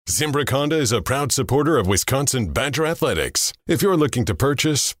Zimbrick Honda is a proud supporter of Wisconsin Badger Athletics. If you're looking to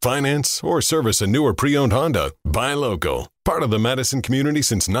purchase, finance, or service a new or pre-owned Honda, buy local. Part of the Madison community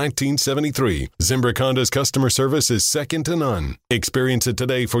since 1973, Zimbrick Honda's customer service is second to none. Experience it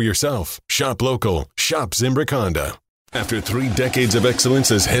today for yourself. Shop local. Shop Zimbrick Honda. After 3 decades of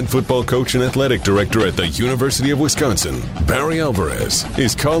excellence as head football coach and athletic director at the University of Wisconsin, Barry Alvarez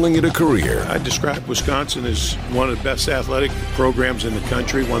is calling it a career. I describe Wisconsin as one of the best athletic programs in the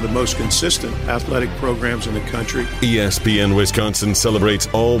country, one of the most consistent athletic programs in the country. ESPN Wisconsin celebrates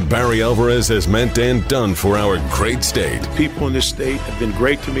all Barry Alvarez has meant and done for our great state. People in this state have been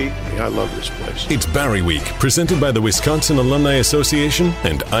great to me. I love this place. It's Barry Week, presented by the Wisconsin Alumni Association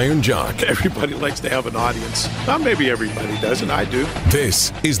and Iron Jock. Everybody likes to have an audience. Maybe everybody does, and I do.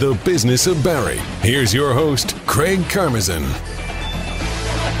 This is the business of Barry. Here's your host, Craig Karmazin.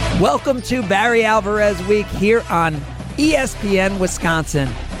 Welcome to Barry Alvarez Week here on ESPN Wisconsin.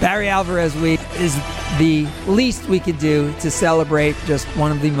 Barry Alvarez Week is the least we could do to celebrate just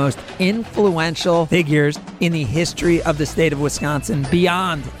one of the most influential figures in the history of the state of Wisconsin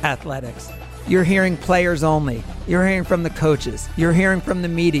beyond athletics. You're hearing players only. You're hearing from the coaches. You're hearing from the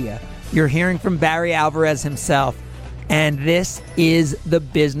media. You're hearing from Barry Alvarez himself. And this is the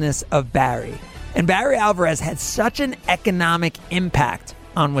business of Barry. And Barry Alvarez had such an economic impact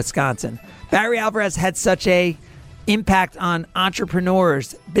on Wisconsin. Barry Alvarez had such an impact on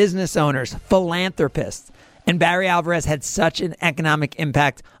entrepreneurs, business owners, philanthropists. And Barry Alvarez had such an economic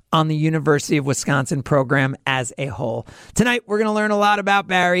impact on the University of Wisconsin program as a whole. Tonight, we're going to learn a lot about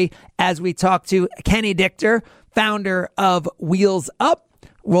Barry as we talk to Kenny Dichter, founder of Wheels Up.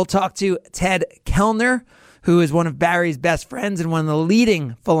 We'll talk to Ted Kellner, who is one of Barry's best friends and one of the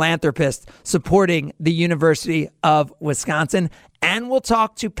leading philanthropists supporting the University of Wisconsin. And we'll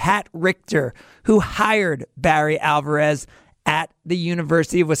talk to Pat Richter, who hired Barry Alvarez at the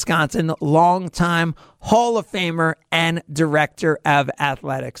University of Wisconsin, longtime Hall of Famer and director of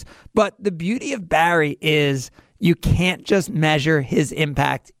athletics. But the beauty of Barry is you can't just measure his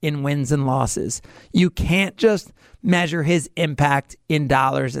impact in wins and losses. You can't just measure his impact in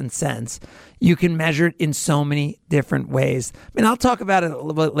dollars and cents. You can measure it in so many different ways. I'll talk about it a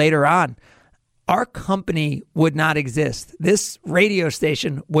little bit later on. Our company would not exist. This radio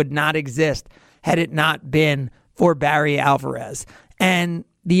station would not exist had it not been for Barry Alvarez. And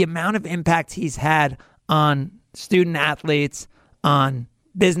the amount of impact he's had on student athletes, on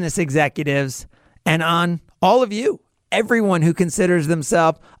business executives, and on all of you, everyone who considers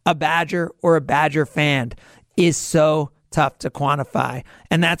themselves a Badger or a Badger fan, is so tough to quantify.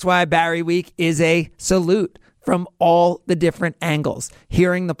 And that's why Barry Week is a salute from all the different angles.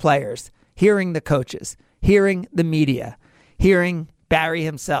 Hearing the players, hearing the coaches, hearing the media, hearing Barry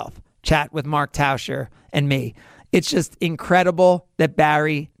himself chat with Mark Tauscher and me. It's just incredible that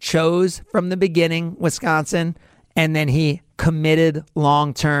Barry chose from the beginning Wisconsin, and then he committed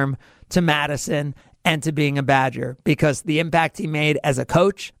long-term to Madison and to being a Badger, because the impact he made as a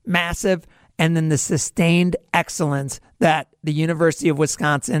coach, massive, and then the sustained excellence that the University of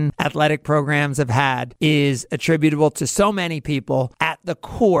Wisconsin athletic programs have had is attributable to so many people. At the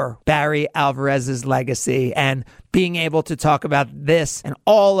core, Barry Alvarez's legacy, and being able to talk about this and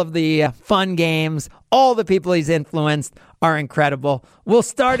all of the fun games, all the people he's influenced are incredible. We'll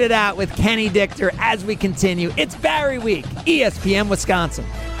start it out with Kenny Dichter as we continue. It's Barry Week, ESPN Wisconsin.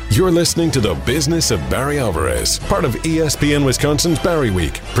 You're listening to the business of Barry Alvarez, part of ESPN Wisconsin's Barry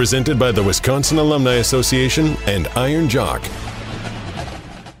Week, presented by the Wisconsin Alumni Association and Iron Jock.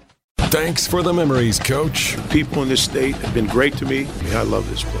 Thanks for the memories, Coach. People in this state have been great to me. I love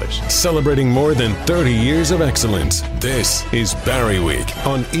this place. Celebrating more than 30 years of excellence, this is Barry Week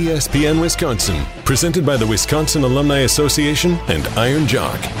on ESPN Wisconsin, presented by the Wisconsin Alumni Association and Iron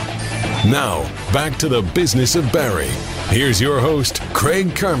Jock. Now, back to the business of Barry. Here's your host, Craig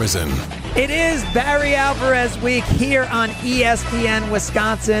Karmazin. It is Barry Alvarez Week here on ESPN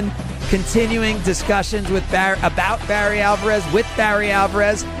Wisconsin, continuing discussions with about Barry Alvarez, with Barry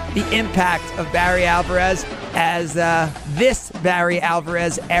Alvarez, the impact of Barry Alvarez as this Barry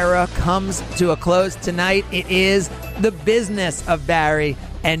Alvarez era comes to a close tonight. It is the business of Barry,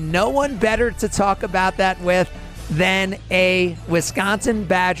 and no one better to talk about that with than a Wisconsin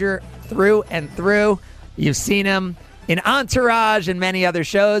Badger through and through. You've seen him in Entourage and many other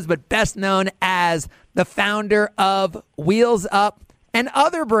shows, but best known as the founder of Wheels Up and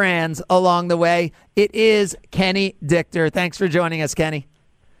other brands along the way. It is Kenny Dichter. Thanks for joining us, Kenny.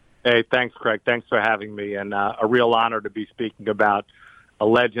 Hey, thanks, Craig. Thanks for having me, and a real honor to be speaking about a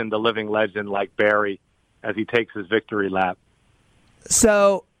legend, a living legend like Barry as he takes his victory lap.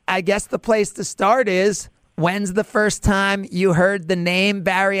 So I guess the place to start is, when's the first time you heard the name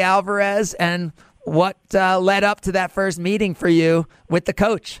Barry Alvarez, and what led up to that first meeting for you with the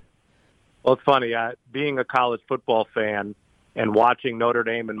coach? Well, it's funny. Being a college football fan and watching Notre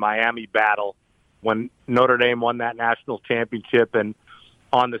Dame and Miami battle when Notre Dame won that national championship, and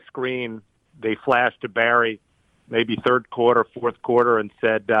on the screen they flashed to Barry maybe third quarter, fourth quarter, and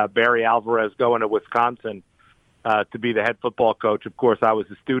said, Barry Alvarez going to Wisconsin to be the head football coach. Of course, I was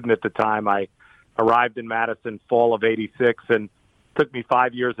a student at the time. I arrived in Madison fall of '86, and it took me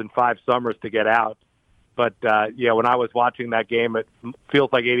 5 years and 5 summers to get out. But, when I was watching that game, it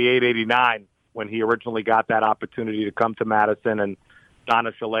feels like '88, '89 when he originally got that opportunity to come to Madison. And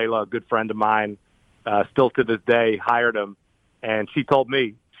Donna Shalala, a good friend of mine, still to this day, hired him. And she told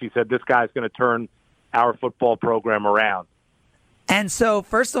me, she said, this guy's going to turn our football program around. And so,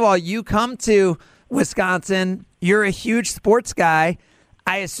 first of all, you come to Wisconsin. You're a huge sports guy.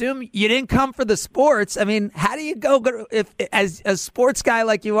 I assume you didn't come for the sports. I mean, how do you go if, as a sports guy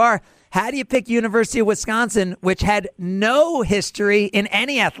like you are, how do you pick University of Wisconsin, which had no history in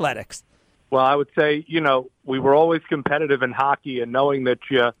any athletics? Well, I would say, we were always competitive in hockey, and knowing that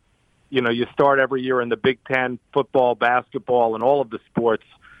you start every year in the Big Ten, football, basketball, and all of the sports,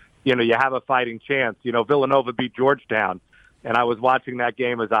 you have a fighting chance. Villanova beat Georgetown, and I was watching that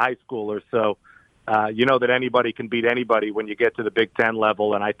game as a high schooler. So, that anybody can beat anybody when you get to the Big Ten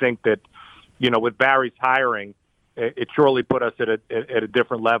level. And I think that, with Barry's hiring, it surely put us at a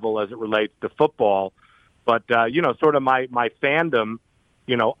different level as it relates to football. But, sort of my fandom,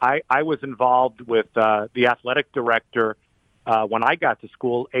 I was involved with the athletic director when I got to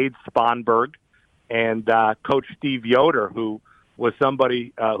school, Abe Sponberg, and Coach Steve Yoder, who was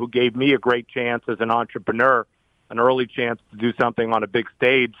somebody who gave me a great chance as an entrepreneur, an early chance to do something on a big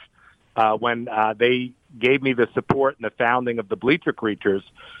stage when they gave me the support in the founding of the Bleacher Creatures,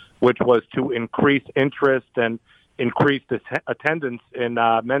 which was to increase interest and increase the attendance in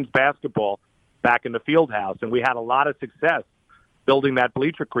men's basketball back in the field house. And we had a lot of success building that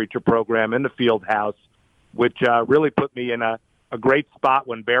Bleacher Creature program in the field house, which really put me in a great spot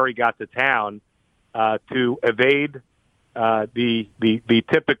when Barry got to town to evade the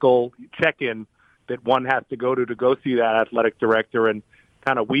typical check-in that one has to go to see that athletic director, and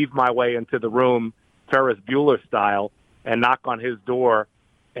kind of weave my way into the room, Ferris Bueller style, and knock on his door,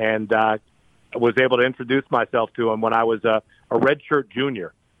 and was able to introduce myself to him when I was a redshirt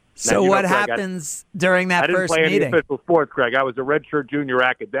junior. So what happens during that first meeting? I didn't play any official sports, Craig. I was a redshirt junior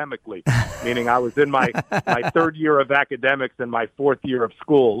academically, meaning I was in my third year of academics and my fourth year of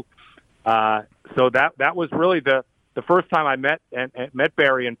school. So that was really the first time I met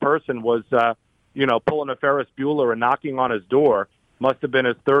Barry in person was, pulling a Ferris Bueller and knocking on his door. Must have been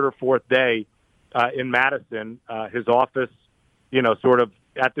his third or fourth day in Madison, his office, sort of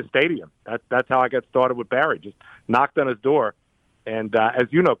at the stadium. That's how I got started with Barry. Just knocked on his door. And as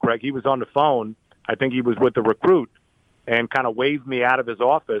you know, Craig, he was on the phone. I think he was with the recruit, and kind of waved me out of his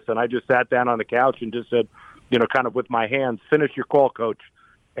office. And I just sat down on the couch and just said, kind of with my hands, finish your call, coach.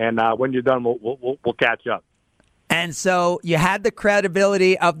 And when you're done, we'll catch up. And so you had the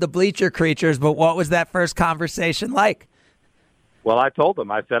credibility of the Bleacher Creatures, but what was that first conversation like? Well, I told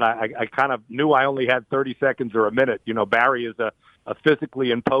him, I said, I kind of knew I only had 30 seconds or a minute. Barry is a physically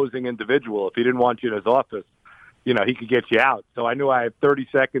imposing individual. If he didn't want you in his office, he could get you out. So I knew I had 30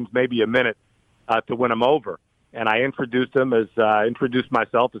 seconds, maybe a minute, to win him over. And I introduced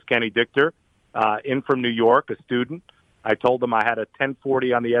myself as Kenny Dichter, in from New York, a student. I told him I had a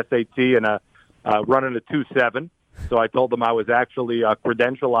 1040 on the SAT and running a 2.7. So I told him I was actually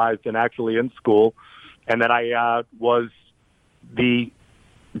credentialized and actually in school, and that I was the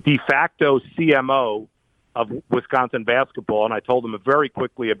de facto CMO of Wisconsin basketball. And I told him very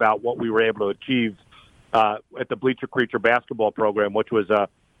quickly about what we were able to achieve at the Bleacher Creature basketball program, which was a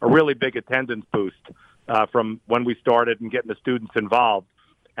really big attendance boost from when we started and getting the students involved.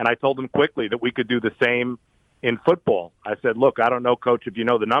 And I told him quickly that we could do the same in football. I said, look, I don't know, Coach, if you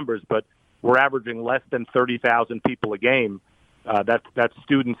know the numbers, but we're averaging less than 30,000 people a game. That's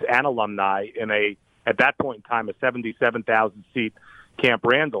students and alumni in at that point in time, a 77,000-seat Camp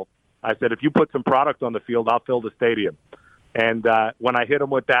Randall. I said, if you put some product on the field, I'll fill the stadium. And when I hit him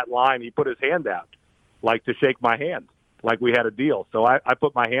with that line, he put his hand out, like to shake my hand, like we had a deal. So I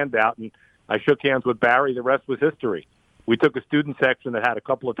put my hand out, and I shook hands with Barry. The rest was history. We took a student section that had a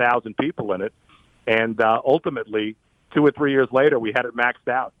couple of thousand people in it, and ultimately, 2 or 3 years later, we had it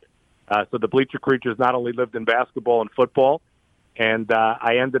maxed out. So the Bleacher Creatures not only lived in basketball and football, and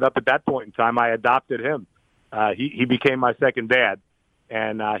I ended up at that point in time, I adopted him. He became my second dad,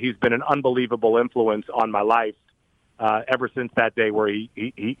 and he's been an unbelievable influence on my life ever since that day where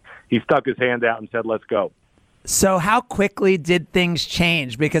he stuck his hand out and said, let's go. So how quickly did things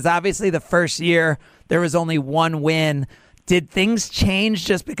change? Because obviously the first year there was only one win. Did things change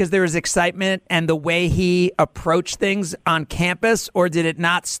just because there was excitement and the way he approached things on campus, or did it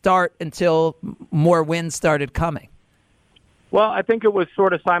not start until more wins started coming? Well, I think it was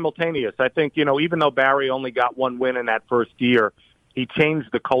sort of simultaneous. I think, even though Barry only got one win in that first year, he changed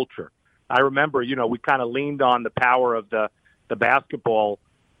the culture. I remember, we kind of leaned on the power of the basketball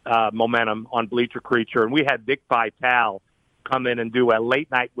momentum on Bleacher Creature, and we had Dick Vitale come in and do a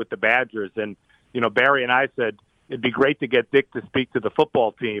late night with the Badgers. And, Barry and I said, it'd be great to get Dick to speak to the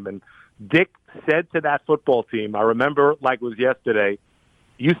football team. And Dick said to that football team, I remember like it was yesterday,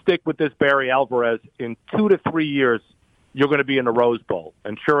 you stick with this Barry Alvarez, in 2 to 3 years, you're going to be in the Rose Bowl.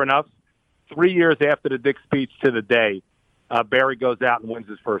 And sure enough, 3 years after the Dick speech to the day, Barry goes out and wins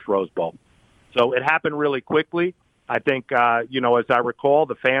his first Rose Bowl. So it happened really quickly. I think, as I recall,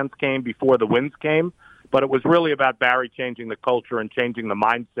 the fans came before the wins came, but it was really about Barry changing the culture and changing the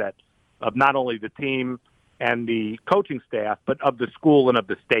mindset of not only the team and the coaching staff, but of the school and of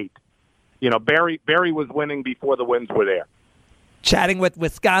the state. Barry was winning before the wins were there. Chatting with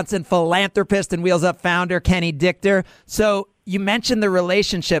Wisconsin philanthropist and Wheels Up founder Kenny Dichter. So you mentioned the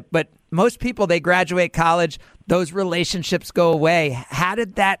relationship, but most people, they graduate college, those relationships go away. How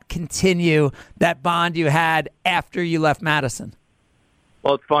did that continue, that bond you had after you left Madison?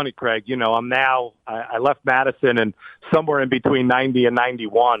 Well, it's funny, Craig. I left Madison, and somewhere in between 90 and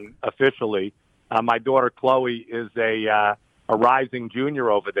 91 officially, my daughter Chloe is a rising junior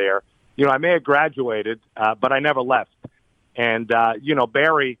over there. I may have graduated, but I never left. And,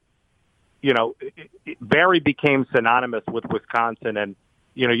 Barry became synonymous with Wisconsin. And,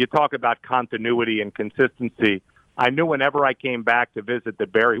 you talk about continuity and consistency. I knew whenever I came back to visit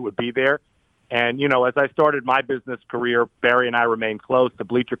that Barry would be there. And, as I started my business career, Barry and I remained close. The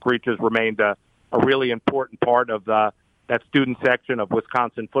Bleacher Creatures remained a really important part of that student section of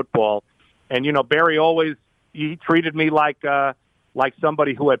Wisconsin football. And, Barry he treated me like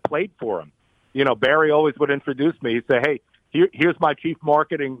somebody who had played for him. Barry always would introduce me. He'd say, hey, here's my chief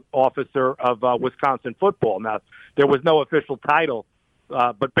marketing officer of Wisconsin football. Now, there was no official title,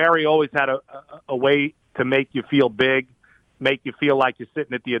 but Barry always had a way to make you feel big, make you feel like you're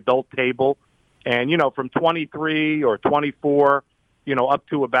sitting at the adult table. And, from 23 or 24, up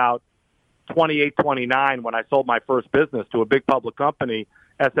to about 28, 29, when I sold my first business to a big public company,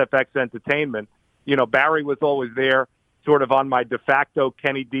 SFX Entertainment, Barry was always there, sort of on my de facto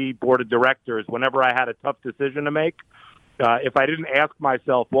Kenny D board of directors. Whenever I had a tough decision to make, if I didn't ask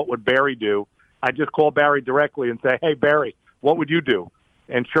myself what would Barry do, I'd just call Barry directly and say, hey, Barry, what would you do?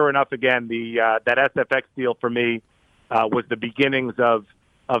 And sure enough, again, that SFX deal for me was the beginnings of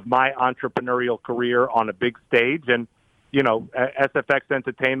my entrepreneurial career on a big stage. And, SFX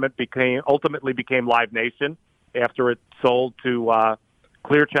Entertainment ultimately became Live Nation after it sold to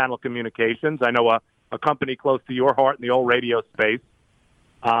Clear Channel Communications. I know a company close to your heart in the old radio space.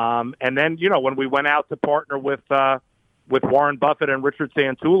 And then, when we went out to partner with Warren Buffett and Richard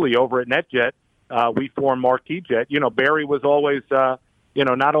Santulli over at NetJet, we formed Marquee Jet. Barry was always,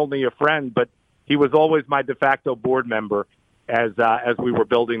 not only a friend, but he was always my de facto board member as we were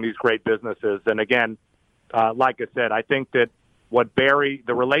building these great businesses. And again, like I said, I think that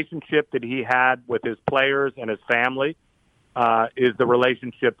the relationship that he had with his players and his family, is the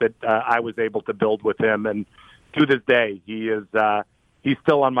relationship that I was able to build with him. And to this day, he's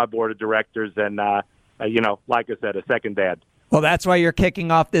still on my board of directors and, like I said, a second dad. Well, that's why you're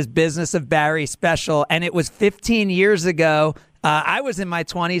kicking off this Business of Barry special. And it was 15 years ago. I was in my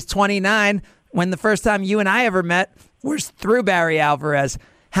 20s, 29, when the first time you and I ever met was through Barry Alvarez.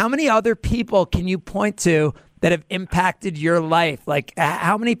 How many other people can you point to that have impacted your life? Like,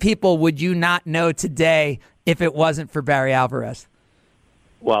 how many people would you not know today if it wasn't for Barry Alvarez?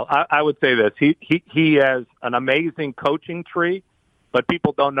 Well, I would say this. He has an amazing coaching tree, but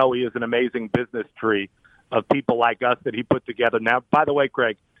people don't know he is an amazing business tree of people like us that he put together. Now, by the way,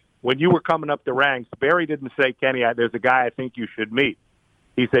 Craig, when you were coming up the ranks, Barry didn't say, Kenny, there's a guy I think you should meet.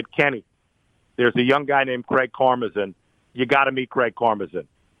 He said, Kenny, there's a young guy named Craig Karmazin. You got to meet Craig Karmazin.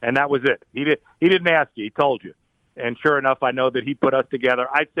 And that was it. He didn't ask you. He told you. And sure enough, I know that he put us together.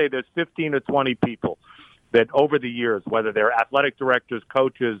 I'd say there's 15 or 20 people that over the years, whether they're athletic directors,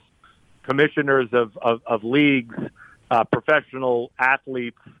 coaches, commissioners of leagues, professional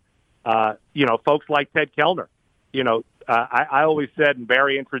athletes, folks like Ted Kellner. I always said, and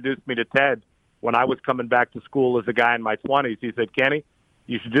Barry introduced me to Ted when I was coming back to school as a guy in my 20s. He said, Kenny,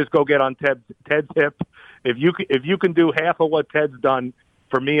 you should just go get on Ted's hip. If you can do half of what Ted's done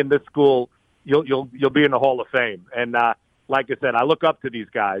for me in this school, you'll be in the Hall of Fame. And like I said, I look up to these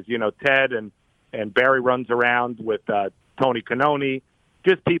guys. Ted and and Barry runs around with Tony Canoni,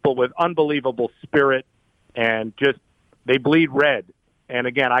 just people with unbelievable spirit, and just they bleed red. And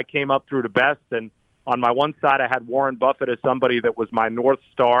again, I came up through the best, and on my one side I had Warren Buffett as somebody that was my North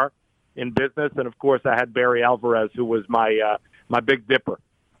Star in business, and of course I had Barry Alvarez, who was my Big Dipper.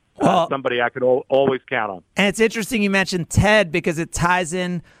 Somebody I could always count on. And it's interesting you mentioned Ted, because it ties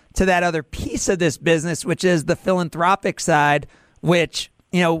in to that other piece of this business, which is the philanthropic side, which,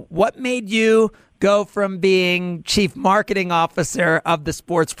 what made you go from being chief marketing officer of the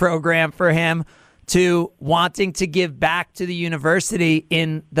sports program for him to wanting to give back to the university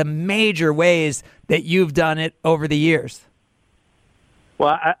in the major ways that you've done it over the years?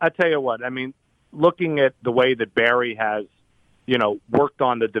 Well, I tell you what, I mean, looking at the way that Barry has, worked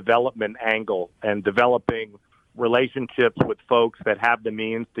on the development angle and developing relationships with folks that have the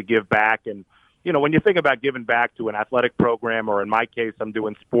means to give back. And, when you think about giving back to an athletic program, or in my case, I'm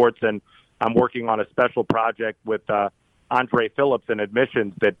doing sports and I'm working on a special project with Andre Phillips in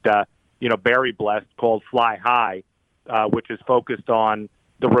admissions that, Barry blessed, called Fly High, which is focused on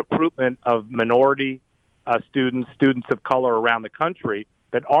the recruitment of minority students of color around the country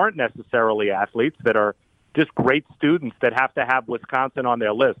that aren't necessarily athletes, that are just great students that have to have Wisconsin on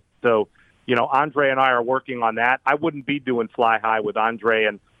their list. So, Andre and I are working on that. I wouldn't be doing Fly High with Andre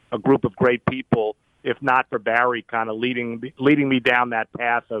and a group of great people if not for Barry kind of leading me down that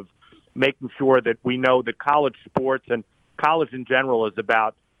path of making sure that we know that college sports and college in general is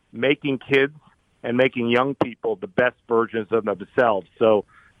about making kids and making young people the best versions of themselves. So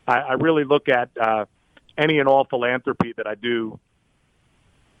I really look at any and all philanthropy that I do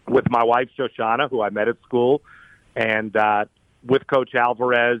with my wife, Shoshana, who I met at school, and with Coach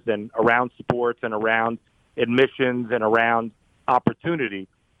Alvarez, and around sports and around admissions and around opportunity.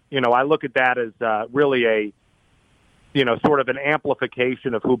 I look at that as really a, sort of an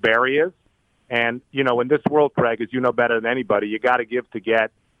amplification of who Barry is. And, in this world, Craig, as you know better than anybody, you got to give to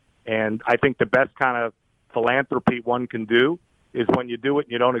get. And I think the best kind of philanthropy one can do is when you do it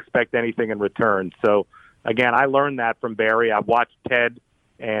and you don't expect anything in return. So, again, I learned that from Barry. I've watched Ted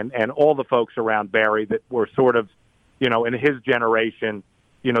and all the folks around Barry that were sort of, in his generation,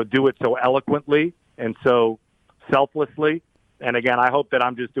 do it so eloquently and so selflessly. And again, I hope that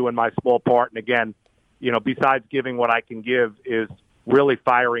I'm just doing my small part. And again, besides giving what I can give, is really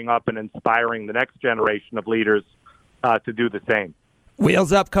firing up and inspiring the next generation of leaders to do the same.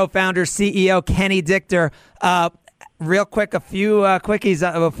 Wheels Up co-founder, CEO Kenny Dichter. Real quick, a few quickies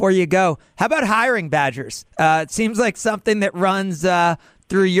before you go. How about hiring badgers? It seems like something that runs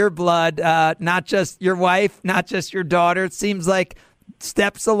through your blood, not just your wife, not just your daughter. It seems like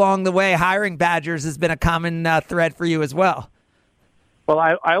steps along the way, hiring badgers has been a common thread for you as well. Well,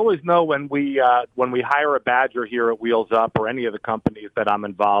 I always know when we hire a badger here at Wheels Up, or any of the companies that I'm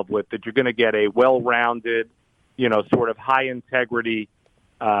involved with, that you're going to get a well-rounded, sort of high-integrity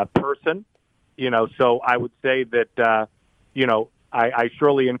person. So I would say that, I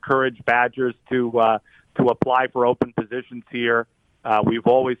surely encourage badgers to apply for open positions here. We've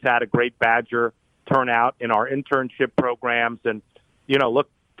always had a great badger turnout in our internship programs. And, look,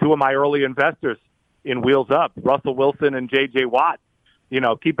 two of my early investors in Wheels Up, Russell Wilson and J.J. Watt,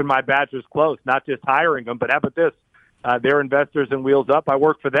 keeping my badgers close, not just hiring them, but how about this? They're investors in Wheels Up. I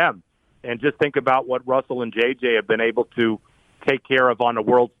work for them. And just think about what Russell and J.J. have been able to take care of on the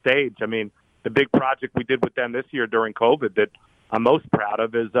world stage. I mean, the big project we did with them this year during COVID that I'm most proud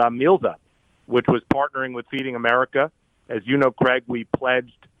of is Meals Up, which was partnering with Feeding America. As you know, Craig, we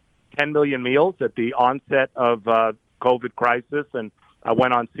pledged 10 million meals at the onset of COVID crisis, and I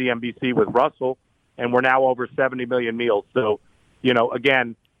went on CNBC with Russell, and we're now over 70 million meals. So,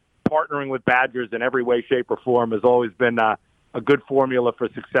 again, partnering with Badgers in every way, shape, or form has always been a good formula for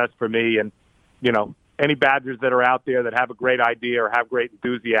success for me. And, any Badgers that are out there that have a great idea or have great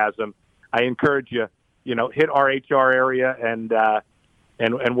enthusiasm, I encourage you, hit our HR area, and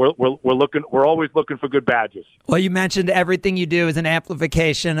we're always looking for good badges. Well, you mentioned everything you do is an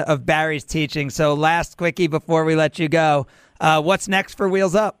amplification of Barry's teaching. So last quickie before we let you go, what's next for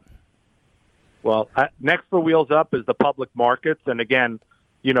Wheels Up? Well, next for Wheels Up is the public markets. And again,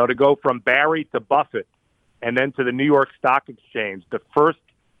 to go from Barry to Buffett and then to the New York Stock Exchange, the first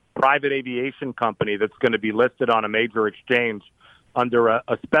private aviation company that's going to be listed on a major exchange under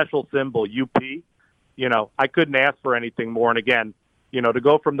a special symbol, UP. I couldn't ask for anything more. And again, to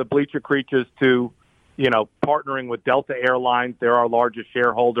go from the bleacher creatures to, partnering with Delta Airlines, they're our largest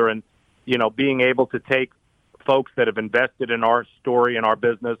shareholder, and, being able to take folks that have invested in our story and our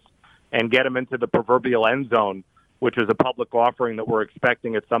business and get them into the proverbial end zone, which is a public offering that we're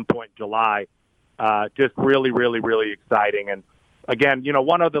expecting at some point in July. Just really, really, really exciting. And, again,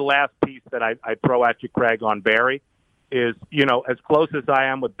 one of the last piece that I throw at you, Craig, on Barry is, as close as I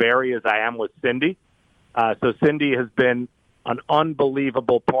am with Barry as I am with Cindy. So Cindy has been an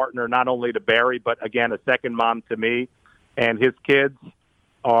unbelievable partner, not only to Barry, but, again, a second mom to me. And his kids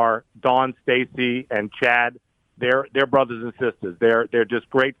are Dawn, Stacy, and Chad. They're brothers and sisters. They're just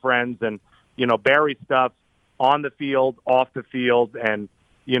great friends. And, Barry stuff on the field, off the field, and,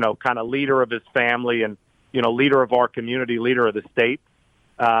 kind of leader of his family and, leader of our community, leader of the state.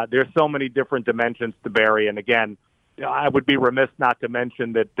 There's so many different dimensions to Barry. And, again, I would be remiss not to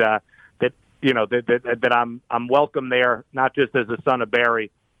mention that I'm welcome there, not just as a son of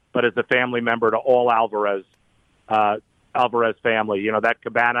Barry, but as a family member to all Alvarez family. That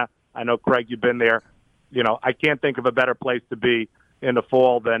cabana, I know, Craig, you've been there. I can't think of a better place to be in the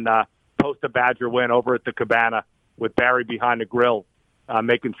fall than post a Badger win over at the cabana with Barry behind the grill,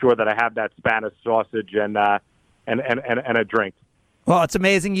 making sure that I have that Spanish sausage and a drink. Well, it's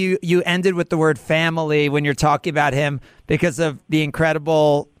amazing you ended with the word family when you're talking about him because of the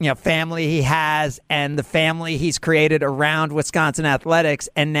incredible family he has and the family he's created around Wisconsin athletics,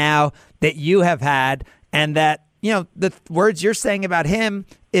 and now that you have had, and that the words you're saying about him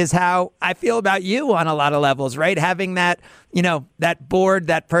is how I feel about you on a lot of levels, right? Having that that board,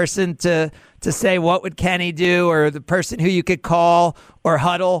 that person to say what would Kenny do, or the person who you could call or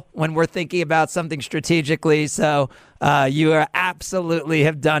huddle when we're thinking about something strategically. So you are absolutely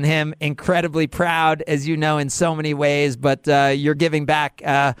have done him incredibly proud, as you know, in so many ways, but you're giving back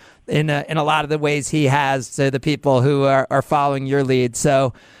in a lot of the ways he has to the people who are following your lead.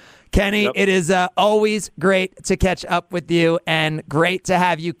 So Kenny, It is always great to catch up with you, and great to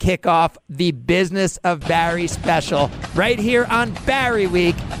have you kick off the Business of Barry special right here on Barry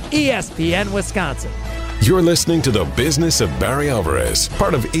Week, ESPN Wisconsin. You're listening to the Business of Barry Alvarez,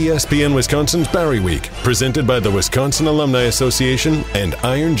 part of ESPN Wisconsin's Barry Week, presented by the Wisconsin Alumni Association and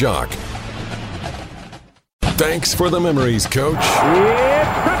Iron Jock. Thanks for the memories, Coach. It's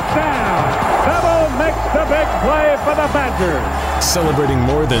touchdown! Double makes the big play for the Badgers. Celebrating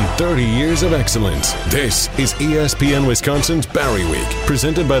more than 30 years of excellence, this is ESPN Wisconsin's Barry Week,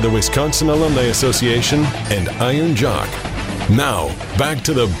 presented by the Wisconsin Alumni Association and Iron Jock. Now, back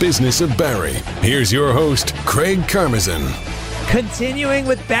to the Business of Barry. Here's your host, Craig Karmazin. Continuing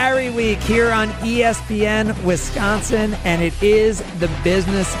with Barry Week here on ESPN Wisconsin, and it is the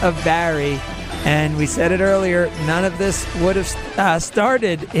Business of Barry. And we said it earlier, none of this would have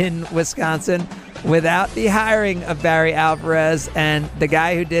started in Wisconsin without the hiring of Barry Alvarez, and the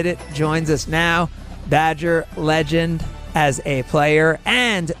guy who did it joins us now, Badger legend as a player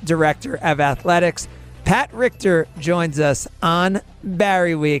and director of athletics. Pat Richter joins us on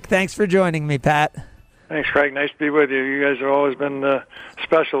Barry Week. Thanks for joining me, Pat. Thanks, Craig. Nice to be with you. You guys have always been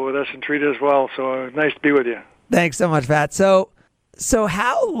special with us and treat us well, so nice to be with you. Thanks so much, Pat. So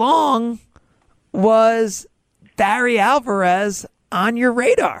how long was Barry Alvarez on your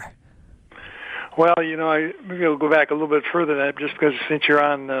radar? Well, maybe I'll go back a little bit further than that, just because since you're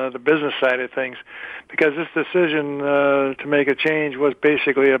on the business side of things, because this decision to make a change was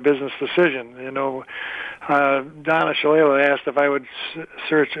basically a business decision. Donna Shalala asked if I would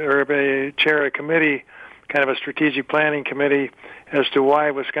chair a committee, kind of a strategic planning committee, as to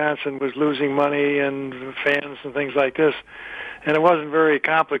why Wisconsin was losing money and fans and things like this. And it wasn't very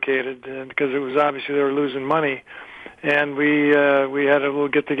complicated because it was obviously they were losing money. And we had a little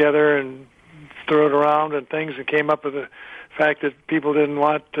get-together and throw it around and things, and came up with the fact that people didn't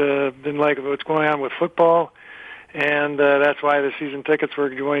like what's going on with football, and that's why the season tickets were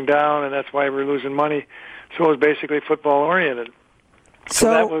going down, and that's why we're losing money. So it was basically football oriented.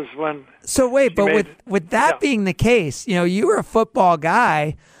 So that was when. So wait, but with that being the case, you were a football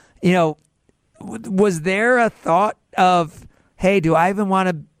guy. Was there a thought of, hey, do I even want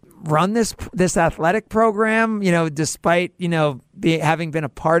to run this athletic program, despite, having been a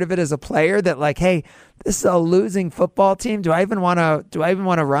part of it as a player, that like, hey, this is a losing football team. Do I even want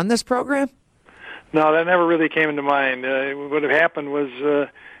to run this program? No, that never really came into mind. What had happened was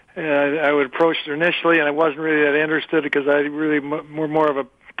I would approach it initially, and I wasn't really that interested because I really were more of a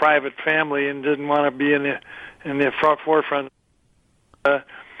private family and didn't want to be in the forefront.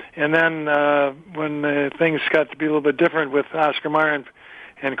 And then when things got to be a little bit different with Oscar Mayer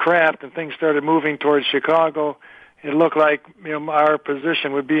and Kraft, and things started moving towards Chicago, it looked like our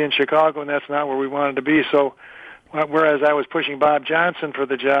position would be in Chicago, and that's not where we wanted to be. So, whereas I was pushing Bob Johnson for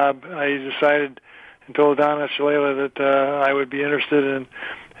the job, I decided and told Donna Shalala that I would be interested in,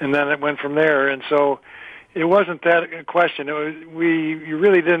 and then it went from there. And so, it wasn't that a question. We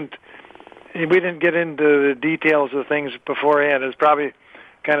didn't get into the details of things beforehand. It was probably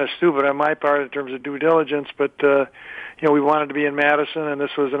kind of stupid on my part in terms of due diligence, but we wanted to be in Madison, and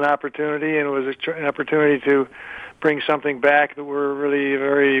this was an opportunity, and it was an opportunity to bring something back that we're really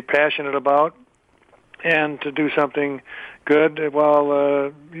very passionate about, and to do something good while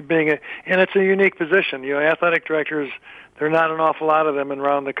and it's a unique position. Athletic directors, there are not an awful lot of them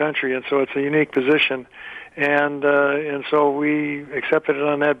around the country, and so it's a unique position, and so we accepted it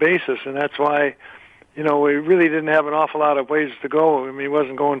on that basis, and that's why, we really didn't have an awful lot of ways to go. I mean,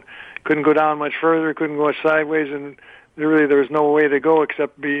 couldn't go down much further, couldn't go sideways, and there was no way to go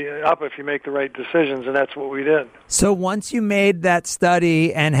except be up if you make the right decisions, and that's what we did. So once you made that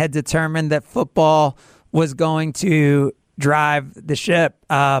study and had determined that football was going to drive the ship,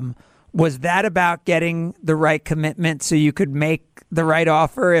 was that about getting the right commitment so you could make the right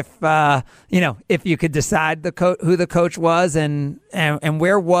offer if you could decide who the coach was, and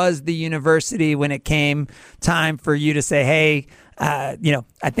where was the university when it came time for you to say, hey,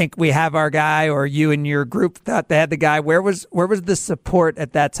 I think we have our guy, or you and your group thought they had the guy? Where was the support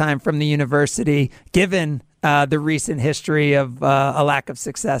at that time from the university, given the recent history of a lack of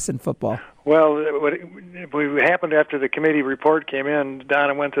success in football? Well, what happened after the committee report came in,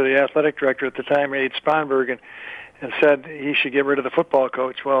 Donna went to the athletic director at the time, Aide Sponberg, and said he should get rid of the football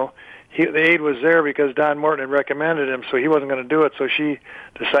coach. Well, the aide was there because Don Morton had recommended him, so he wasn't going to do it, so she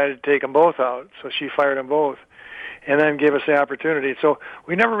decided to take them both out. So she fired them both and then gave us the opportunity. So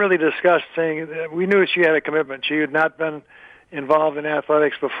we never really discussed saying that we knew she had a commitment. She had not been involved in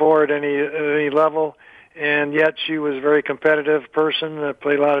athletics before at any level, and yet she was a very competitive person,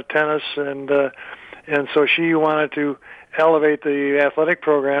 played a lot of tennis, and so she wanted to elevate the athletic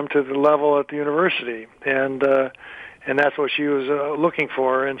program to the level at the university, and that's what she was looking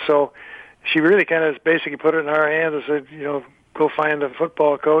for. And so she really kind of basically put it in our hands and said, go find a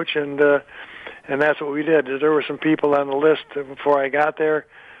football coach, and that's what we did. There were some people on the list before I got there,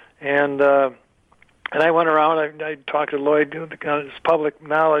 and I went around. I talked to Lloyd. It's public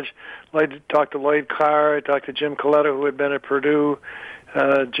knowledge. Lloyd talked to Lloyd Carr. I talked to Jim Coletta, who had been at Purdue,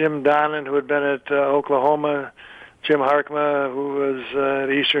 Jim Donnan, who had been at Oklahoma, Jim Harkma, who was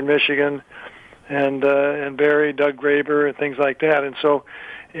at Eastern Michigan, and Barry, Doug Graber, and things like that. And so,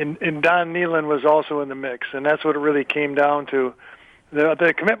 and Don Nealon was also in the mix, and that's what it really came down to.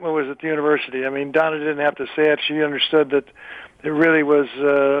 The commitment was at the university. I mean, Donna didn't have to say it. She understood that it really was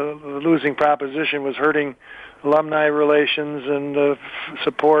the losing proposition was hurting alumni relations and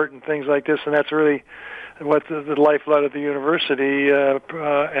support and things like this, and that's really what the lifeblood of the university.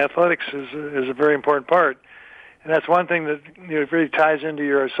 Athletics is a very important part, and that's one thing that really ties into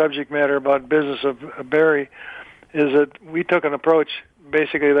your subject matter about business of Barry, is that we took an approach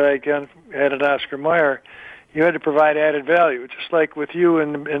basically that I had at Oscar Mayer. You had to provide added value, just like with you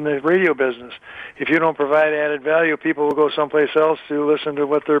in the radio business. If you don't provide added value, people will go someplace else to listen to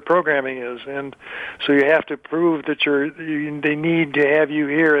what their programming is, and so you have to prove that they need to have you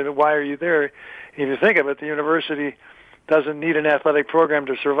here, and why are you there? If you think of it, the university doesn't need an athletic program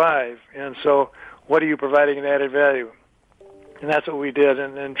to survive, and so what are you providing in added value? And that's what we did,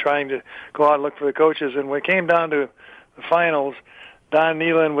 and trying to go out and look for the coaches. And when it came down to the finals, Don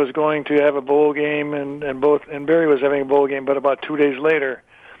Nealon was going to have a bowl game, and Barry was having a bowl game, but about 2 days later.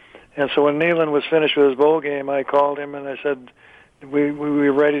 And so when Nealon was finished with his bowl game, I called him and I said, we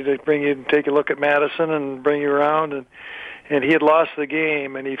were ready to bring you and take a look at Madison and bring you around. And he had lost the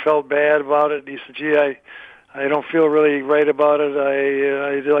game, and he felt bad about it. He said, gee, I don't feel really right about it.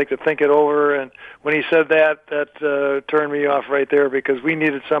 I'd like to think it over. And when he said that turned me off right there, because we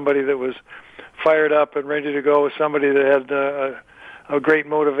needed somebody that was fired up and ready to go, somebody that had a great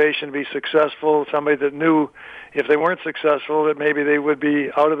motivation to be successful, somebody that knew if they weren't successful that maybe they would be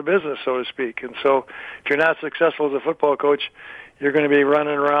out of the business, so to speak. And so if you're not successful as a football coach, you're going to be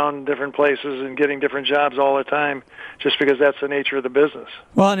running around different places and getting different jobs all the time, just because that's the nature of the business.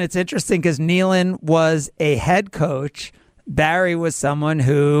 Well, and it's interesting because Nealon was a head coach. Barry was someone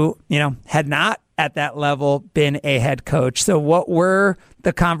who, had not at that level been a head coach. So what were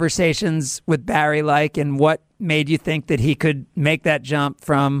the conversations with Barry like, and what made you think that he could make that jump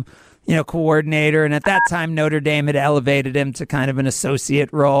from, coordinator? And at that time, Notre Dame had elevated him to kind of an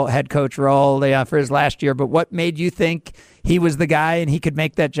associate role, head coach role for his last year. But what made you think he was the guy and he could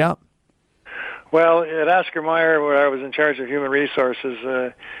make that jump? Well, at Oscar Mayer, where I was in charge of human resources,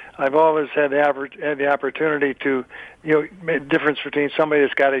 I've always had the opportunity to, make a difference between somebody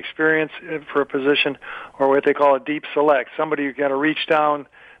that's got experience for a position or what they call a deep select, somebody who kind of reach down,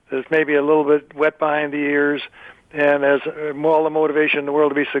 that's maybe a little bit wet behind the ears and has all the motivation in the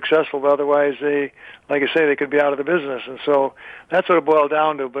world to be successful, but otherwise they could be out of the business. And so that's what it boiled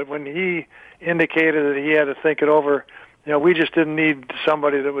down to. But when he indicated that he had to think it over, we just didn't need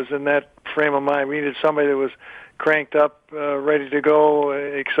somebody that was in that frame of mind. We needed somebody that was cranked up, ready to go,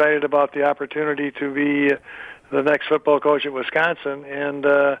 excited about the opportunity to be the next football coach at Wisconsin, and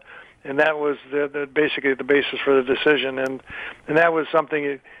that was basically the basis for the decision, and that was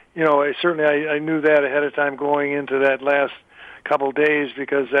something, I knew that ahead of time going into that last couple of days,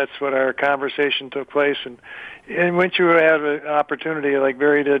 because that's what our conversation took place, and once you have an opportunity like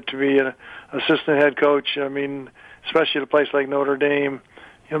Barry did to be an assistant head coach, I mean, especially at a place like Notre Dame,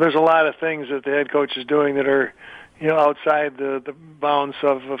 there's a lot of things that the head coach is doing that are outside the bounds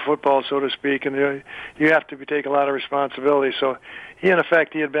of football, so to speak, and you have to take a lot of responsibility. So in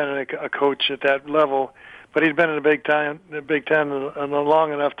effect, he had been a coach at that level, but he'd been in the Big Ten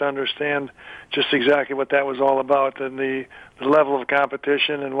long enough to understand just exactly what that was all about, and the level of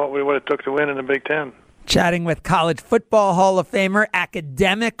competition and what it took to win in the Big Ten. Chatting with College Football Hall of Famer,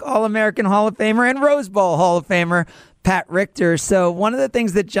 Academic All-American Hall of Famer, and Rose Bowl Hall of Famer, Pat Richter. So one of the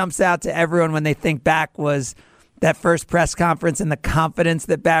things that jumps out to everyone when they think back was that first press conference and the confidence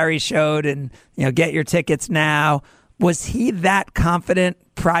that Barry showed, and get your tickets now. Was he that confident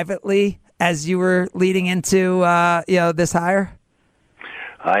privately as you were leading into this hire?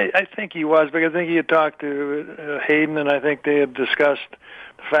 I think he was, because I think he had talked to Hayden, and I think they had discussed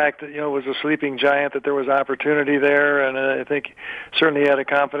the fact that it was a sleeping giant, that there was opportunity there, and I think certainly he had a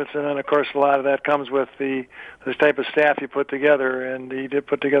confidence in it. And of course, a lot of that comes with this type of staff you put together, and he did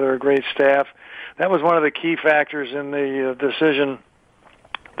put together a great staff. That was one of the key factors in the decision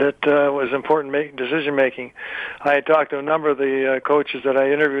that was important decision making. I had talked to a number of the coaches that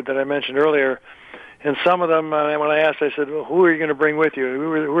I interviewed that I mentioned earlier, and some of them, when I asked, I said, well, who are you going to bring with you?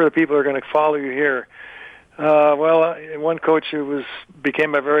 Who are the people who are going to follow you here? One coach who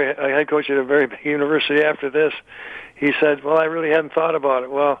became a head coach at a very big university after this, he said, well, I really hadn't thought about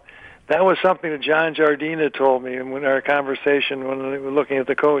it. Well, that was something that John Jardine told me in our conversation when we were looking at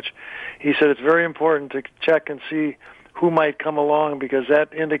the coach. He said it's very important to check and see who might come along, because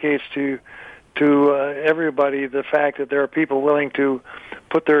that indicates to everybody the fact that there are people willing to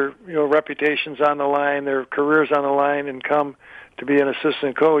put their reputations on the line, their careers on the line, and come to be an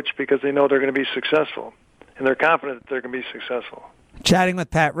assistant coach because they know they're going to be successful, and they're confident that they're going to be successful. Chatting with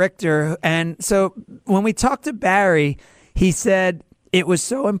Pat Richter, and so when we talked to Barry, he said it was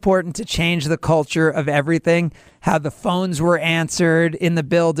so important to change the culture of everything, how the phones were answered in the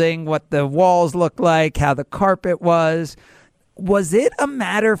building, what the walls looked like, how the carpet was. Was it a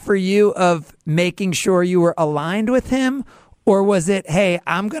matter for you of making sure you were aligned with him, or was it, hey,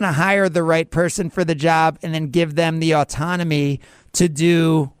 I'm going to hire the right person for the job and then give them the autonomy to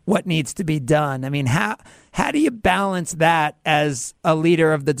do what needs to be done? I mean, how do you balance that as a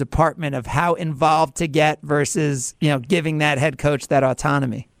leader of the department, of how involved to get versus, giving that head coach that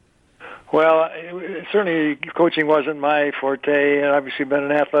autonomy? Well, certainly coaching wasn't my forte. I've obviously been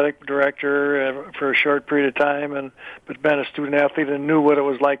an athletic director for a short period of time, but been a student athlete and knew what it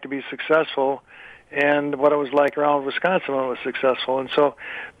was like to be successful and what it was like around Wisconsin when it was successful. And so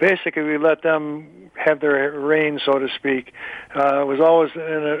basically we let them have their reign, so to speak. It was always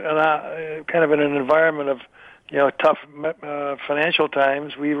kind of in an environment of tough financial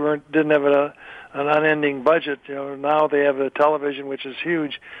times. We didn't have an unending budget. Now they have the television, which is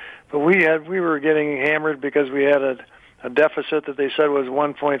huge. But we were getting hammered because we had a deficit that they said was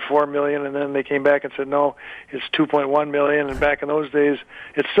 $1.4 million, and then they came back and said, no, it's $2.1 million. And back in those days,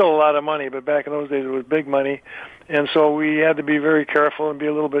 it's still a lot of money, but back in those days it was big money. And so we had to be very careful and be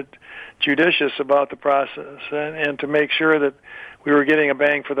a little bit judicious about the process, and to make sure that we were getting a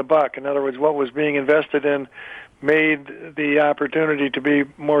bang for the buck. In other words, what was being invested in made the opportunity to be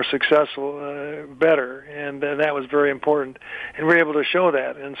more successful better, and that was very important. And we were able to show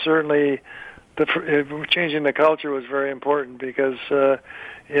that, and certainly changing the culture was very important, because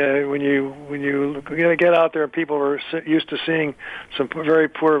when you get out there and people were used to seeing some very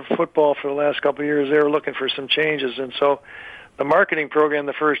poor football for the last couple of years, they were looking for some changes. And so the marketing program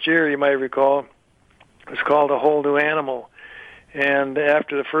the first year, you might recall, was called A Whole New Animal. And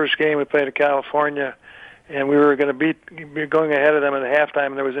after the first game, we played at California, and we were going to be going ahead of them at halftime,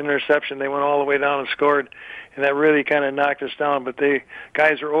 and there was an interception. They went all the way down and scored, and that really kind of knocked us down. But the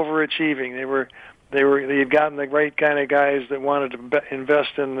guys were overachieving. They had gotten the right kind of guys that wanted to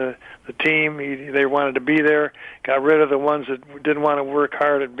invest in the team. They wanted to be there. Got rid of the ones that didn't want to work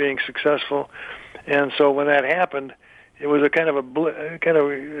hard at being successful. And so when that happened, it was a kind of a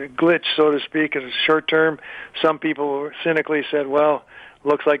glitch, so to speak. In the short term, some people cynically said, "Well,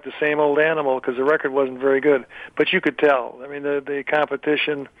 looks like the same old animal," because the record wasn't very good. But you could tell. I mean, the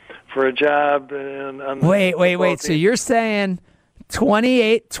competition for a job. Wait. So you're saying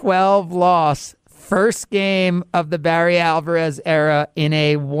 28-12 loss, first game of the Barry Alvarez era in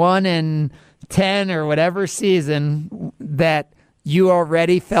a 1-10 or whatever season that you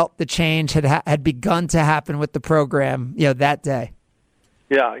already felt the change had begun to happen with the program, that day?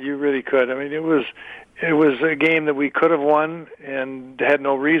 Yeah, you really could. I mean, it was a game that we could have won and had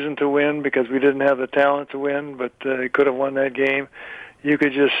no reason to win because we didn't have the talent to win, but could have won that game. You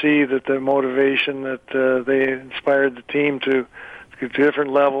could just see that the motivation that they inspired the team to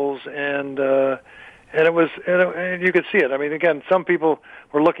different levels, and you could see it. I mean, again, some people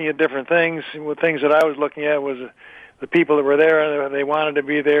were looking at different things. The things that I was looking at was the people that were there. They wanted to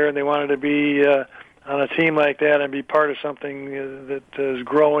be there, and they wanted to be on a team like that and be part of something that is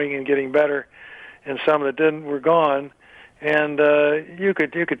growing and getting better. And some that didn't were gone, and you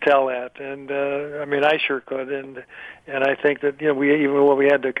could tell that. And I mean, I sure could. And I think that we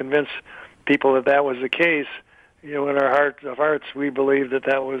had to convince people that was the case. In our heart of hearts, we believed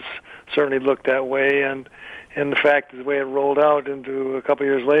that was certainly looked that way, and the fact that the way it rolled out into a couple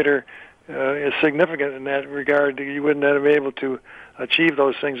of years later is significant in that regard. You wouldn't have been able to achieve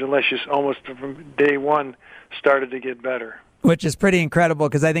those things unless you almost from day one started to get better. Which is pretty incredible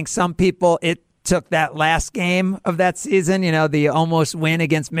because I think some people, it took that last game of that season, the almost win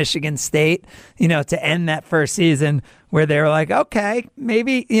against Michigan State, to end that first season where they were like, okay,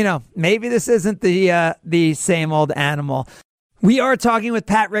 maybe this isn't the same old animal. We are talking with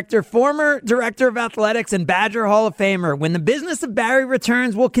Pat Richter, former Director of Athletics and Badger Hall of Famer. When the business of Barry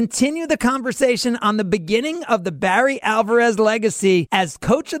returns, we'll continue the conversation on the beginning of the Barry Alvarez legacy as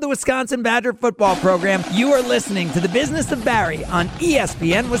coach of the Wisconsin Badger football program. You are listening to The Business of Barry on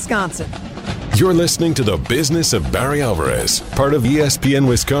ESPN Wisconsin. You're listening to The Business of Barry Alvarez, part of ESPN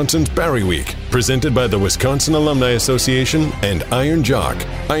Wisconsin's Barry Week, presented by the Wisconsin Alumni Association and Iron Jock.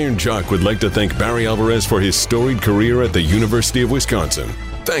 Iron Jock would like to thank Barry Alvarez for his storied career at the University of Wisconsin.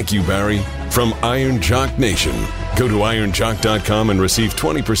 Thank you, Barry, from Iron Jock Nation. Go to ironjock.com and receive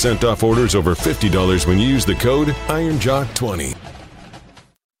 20% off orders over $50 when you use the code IronJock20.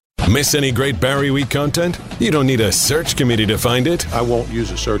 Miss any great Barry Week content? You don't need a search committee to find it. I won't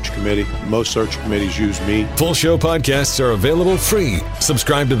use a search committee. Most search committees use me. Full show podcasts are available free.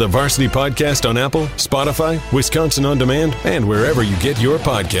 Subscribe to the Varsity Podcast on Apple, Spotify, Wisconsin On Demand, and wherever you get your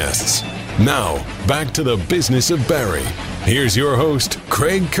podcasts. Now, back to the business of Barry. Here's your host,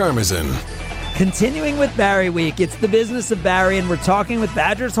 Craig Karmazin. Continuing with Barry Week, it's the business of Barry, and we're talking with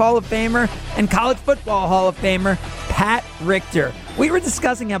Badgers Hall of Famer and College Football Hall of Famer Pat Richter. We were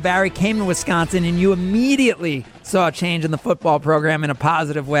discussing how Barry came to Wisconsin, and you immediately saw a change in the football program in a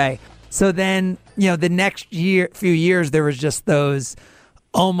positive way. So then, the next few years, there was just those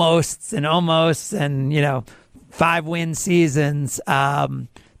almosts and 5-win seasons.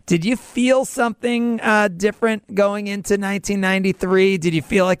 Did you feel something different going into 1993? Did you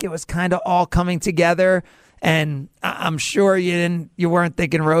feel like it was kind of all coming together? And I'm sure you weren't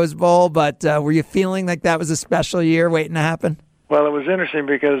thinking Rose Bowl, but were you feeling like that was a special year waiting to happen? Well, it was interesting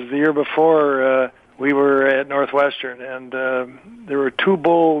because the year before we were at Northwestern, and there were two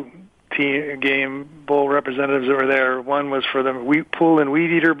bowl representatives that were there. One was for the Pool and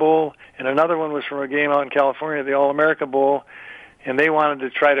Weed Eater Bowl, and another one was from a game out in California, the All-America Bowl. And they wanted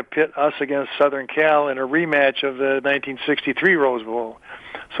to try to pit us against Southern Cal in a rematch of the 1963 Rose Bowl.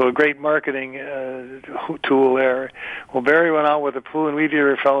 So a great marketing tool there. Well, Barry went out with a Pool and Weed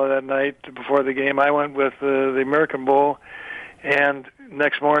Eater fellow that night before the game. I went with the American Bowl. And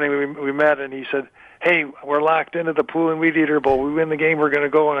next morning we met, and he said, hey, we're locked into the Pool and Weed Eater Bowl. We win the game, we're going to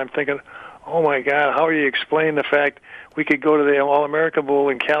go. And I'm thinking, oh, my God, how do you explain the fact we could go to the All-America Bowl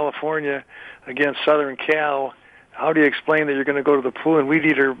in California against Southern Cal? How do you explain that you're going to go to the Pool and Weed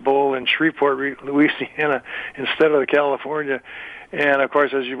Eater Bowl in Shreveport, Louisiana, instead of California? And, of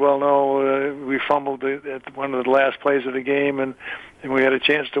course, as you well know, we fumbled at one of the last plays of the game, and we had a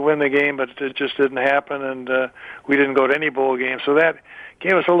chance to win the game, but it just didn't happen, and we didn't go to any bowl game. So that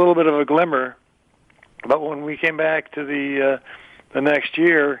gave us a little bit of a glimmer. But when we came back to the next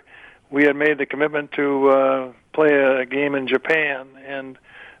year, we had made the commitment to play a game in Japan, and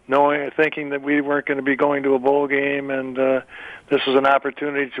thinking that we weren't going to be going to a bowl game, and this was an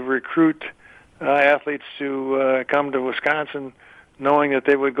opportunity to recruit athletes to come to Wisconsin, knowing that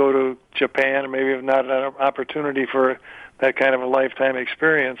they would go to Japan and maybe have not an opportunity for that kind of a lifetime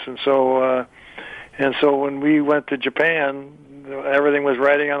experience. And so when we went to Japan, everything was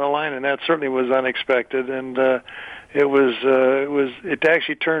riding on the line, and that certainly was unexpected. And it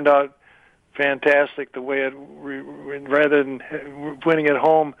actually turned out fantastic the way rather than winning at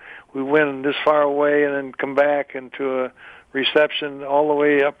home, we win this far away and then come back into a reception all the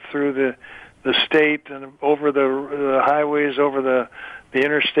way up through the state and over the highways, over the the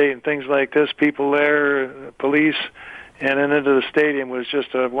interstate and things like this, people there, police, and then into the stadium was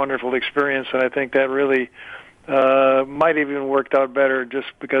just a wonderful experience. And I think that really might have even worked out better just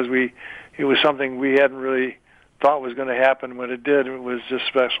because it was something we hadn't really thought was going to happen. When it did, it was just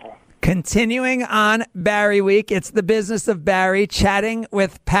special. Continuing on Barry Week, it's the business of Barry, chatting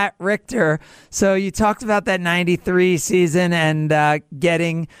with Pat Richter. So you talked about that 93 season and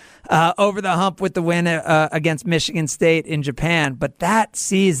getting over the hump with the win against Michigan State in Japan. But that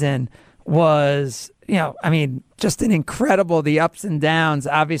season was, just an incredible, the ups and downs.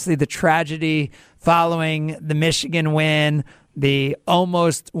 Obviously, the tragedy following the Michigan win, the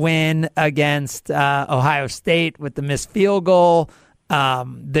almost win against Ohio State with the missed field goal.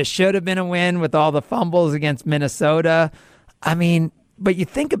 There should have been a win with all the fumbles against Minnesota. But you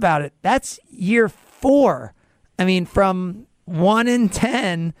think about it, that's year 4. From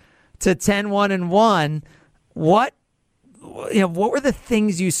 1-10 to 10-1-1. What were the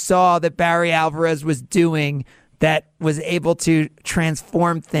things you saw that Barry Alvarez was doing that was able to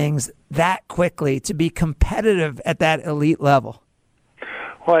transform things that quickly to be competitive at that elite level?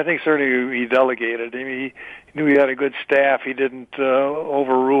 Well, I think certainly he delegated. He knew he had a good staff. He didn't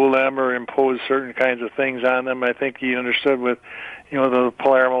overrule them or impose certain kinds of things on them. I think he understood with, the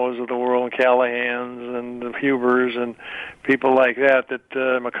Palermos of the world, and Callahans and the Hubers and people like that,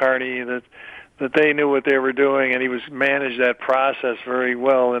 McCarney, that they knew what they were doing, and he was managed that process very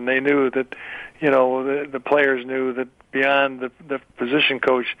well. And they knew that, the players knew that beyond the position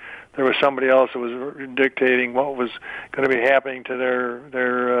coach, there was somebody else that was dictating what was going to be happening to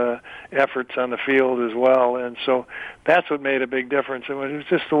their efforts on the field as well. And so that's what made a big difference. It was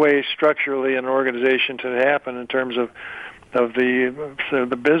just the way structurally an organization to happen in terms of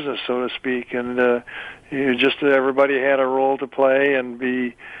the business, so to speak. And just everybody had a role to play, and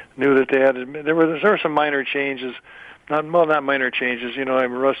knew that they had. There were some minor changes. Not minor changes.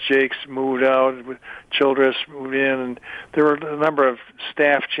 Russ Jakes moved out, Childress moved in, and there were a number of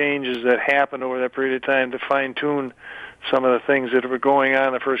staff changes that happened over that period of time to fine-tune some of the things that were going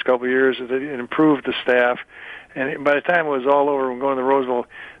on the first couple of years. That it improved the staff, and by the time it was all over, when going to the Rose Bowl,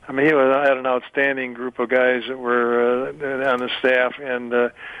 he had an outstanding group of guys that were on the staff, and I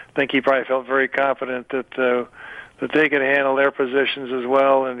think he probably felt very confident that they could handle their positions as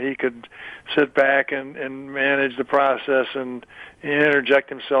well, and he could sit back and manage the process and interject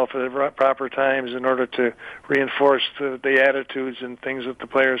himself at the proper times in order to reinforce the attitudes and things that the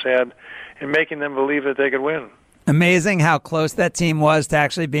players had, and making them believe that they could win. Amazing how close that team was to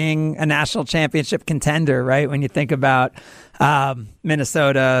actually being a national championship contender, right? When you think about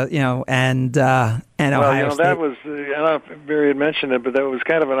Minnesota, and Ohio State. That was, I don't know if Barry had mentioned it, but that was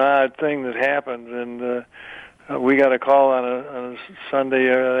kind of an odd thing that happened, and we got a call on a Sunday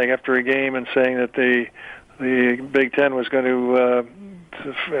after a game and saying that the Big Ten was going to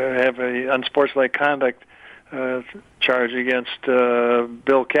have a unsportsmanlike conduct charge against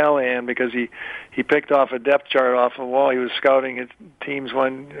Bill Callahan because he picked off a depth chart off the wall. He was scouting his teams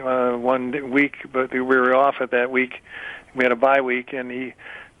one week, but we were off at that week. We had a bye week, and he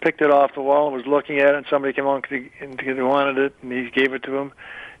picked it off the wall and was looking at it, and somebody came along and wanted it, and he gave it to him.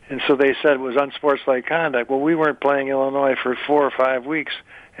 And so they said it was unsportsmanlike conduct. Well, we weren't playing Illinois for 4 or 5 weeks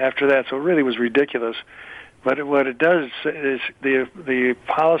after that, so it really was ridiculous. But what it does is the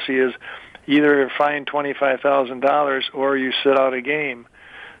policy is either fine $25,000 or you sit out a game.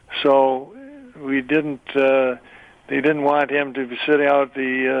 So we didn't. They didn't want him to sit out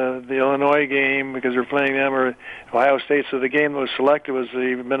the Illinois game because they're playing them or Ohio State. So the game that was selected was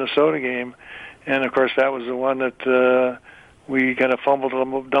the Minnesota game, and of course that was the one that we kind of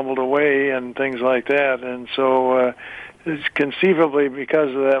dumbled away and things like that. And so it's conceivably because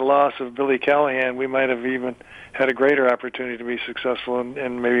of that loss of Billy Callahan, we might have even had a greater opportunity to be successful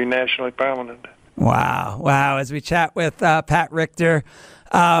and maybe nationally prominent. Wow. As we chat with Pat Richter,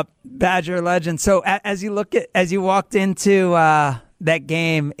 Badger legend. So as you walked into that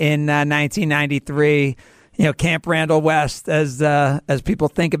game in 1993, Camp Randall West, as people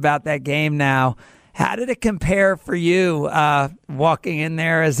think about that game now, how did it compare for you walking in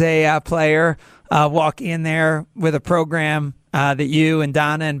there as a player, walking in there with a program that you and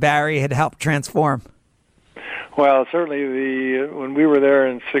Donna and Barry had helped transform? Well, certainly when we were there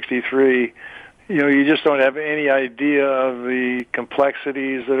in '63, you just don't have any idea of the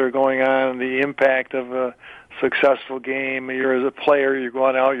complexities that are going on, the impact of a successful game. You're as a player, you're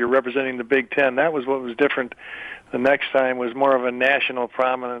going out, you're representing the Big Ten. That was what was different. The next time was more of a national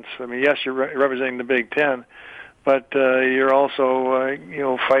prominence. Yes, you're representing the Big Ten, but you're also,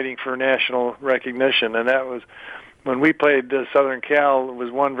 fighting for national recognition, and that was when we played Southern Cal, it was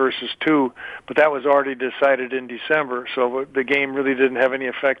 1-2, but that was already decided in December, so the game really didn't have any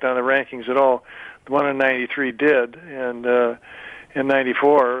effect on the rankings at all. The one in '93 did, and in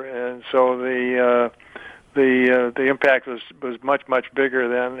 '94, and so the impact was much bigger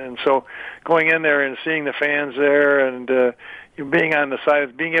then. And so going in there and seeing the fans there, and being on the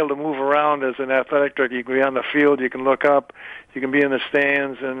side, being able to move around as an athletic director, you can be on the field, you can look up, you can be in the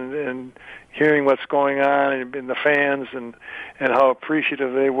stands, and hearing what's going on, and the fans, and how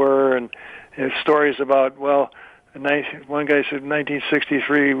appreciative they were, and stories about, well, one guy said in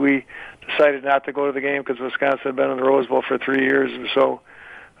 1963 we decided not to go to the game because Wisconsin had been in the Rose Bowl for 3 years or so,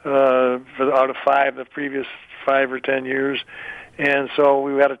 out of 5 the previous 5 or 10 years, and so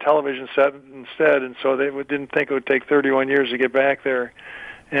we had a television set instead, and so they didn't think it would take 31 years to get back there,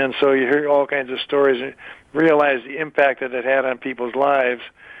 and so you hear all kinds of stories and realize the impact that it had on people's lives,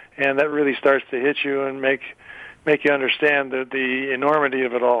 and that really starts to hit you and make you understand the enormity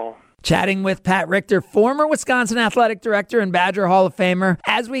of it all. Chatting with Pat Richter, former Wisconsin Athletic Director and Badger Hall of Famer.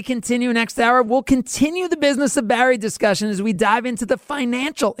 As we continue next hour, we'll continue the Business of Barry discussion as we dive into the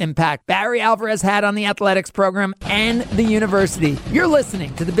financial impact Barry Alvarez had on the athletics program and the university. You're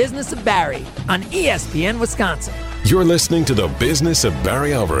listening to the Business of Barry on ESPN Wisconsin. You're listening to the Business of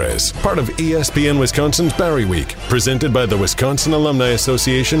Barry Alvarez, part of ESPN Wisconsin's Barry Week, presented by the Wisconsin Alumni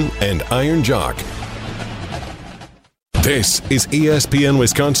Association and Iron Jock. This is ESPN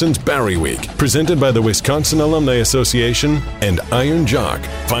Wisconsin's Barry Week, presented by the Wisconsin Alumni Association and Iron Jock.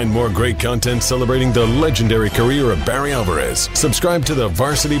 Find more great content celebrating the legendary career of Barry Alvarez. Subscribe to the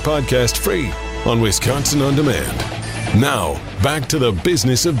Varsity Podcast free on Wisconsin On Demand. Now, back to the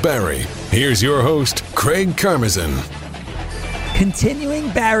Business of Barry. Here's your host, Craig Karmazin. Continuing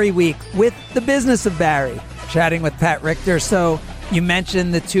Barry Week with the Business of Barry, chatting with Pat Richter. So you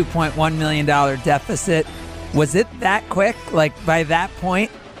mentioned the $2.1 million deficit. Was it that quick? Like, by that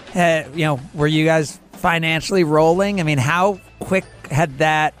point, were you guys financially rolling? I mean, how quick had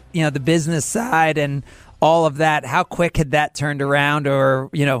that, the business side and all of that, how quick had that turned around? Or,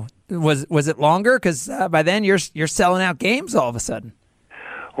 was it longer? Because by then you're selling out games all of a sudden.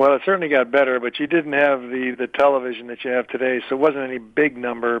 Well, it certainly got better, but you didn't have the television that you have today, so it wasn't any big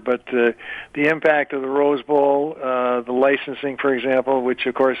number. But the impact of the Rose Bowl, the licensing, for example, which,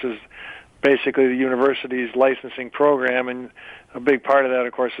 of course, is basically the university's licensing program, and a big part of that,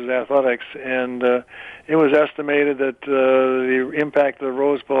 of course, is athletics. And it was estimated that the impact of the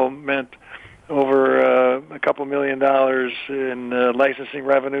Rose Bowl meant over a couple $1 million in licensing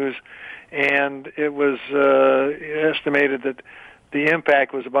revenues, and it was estimated that the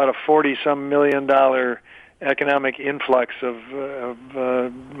impact was about a $40-some million economic influx of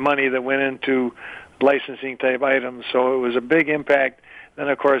money that went into licensing type items. So it was a big impact. Then,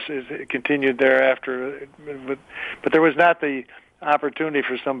 of course, it continued thereafter. But there was not the opportunity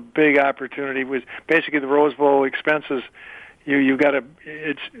for some big opportunity. It was basically the Rose Bowl expenses. You got to.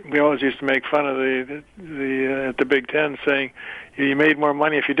 We always used to make fun of the Big Ten, saying you made more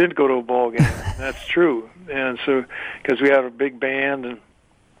money if you didn't go to a bowl game. That's true, and so because we have a big band, and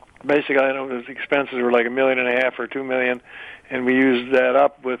basically I know the expenses were like $1.5 million or $2 million, and we used that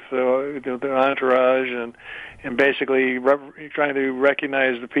up with the entourage and basically trying to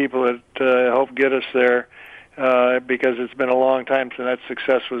recognize the people that helped get us there, because it's been a long time since that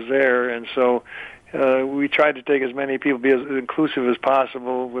success was there, and so we tried to take as many people, be as inclusive as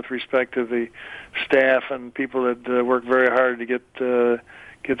possible with respect to the staff and people that worked very hard to get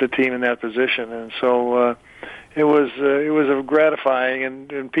the team in that position, and so it was gratifying,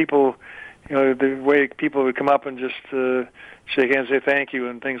 and people, the way people would come up and just shake hands, say thank you,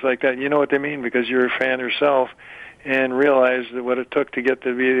 and things like that. You know what they mean because you're a fan yourself, and realize that what it took to get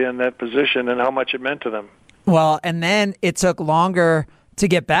to be in that position and how much it meant to them. Well, and then it took longer to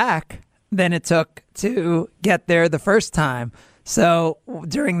get back than it took to get there the first time. So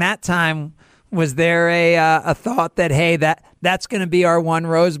during that time, was there a thought that, hey, that's going to be our one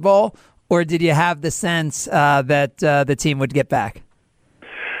Rose Bowl, or did you have the sense that the team would get back?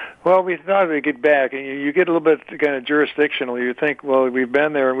 Well, we thought we'd get back, and you get a little bit kind of jurisdictional. You think, well, we've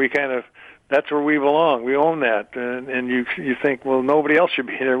been there, and we kind of, that's where we belong. We own that, and you think, well, nobody else should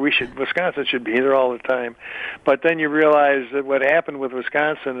be there. Wisconsin should be there all the time. But then you realize that what happened with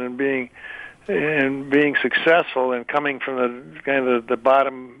Wisconsin and being successful and coming from the kind of the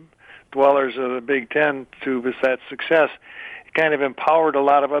bottom dwellers of the Big Ten to that success, kind of empowered a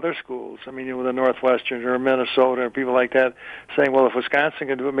lot of other schools. I mean, the Northwestern or Minnesota or people like that saying, well, if Wisconsin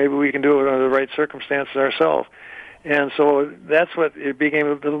can do it, maybe we can do it under the right circumstances ourselves. And so that's what it became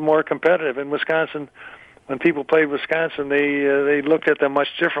a little more competitive. And Wisconsin when people played Wisconsin, they looked at them much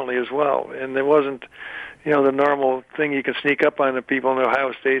differently as well. And there wasn't, the normal thing you can sneak up on the people in the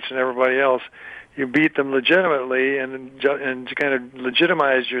Ohio States and everybody else. You beat them legitimately and kind of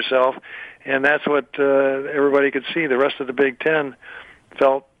legitimized yourself, and that's what everybody could see. The rest of the Big Ten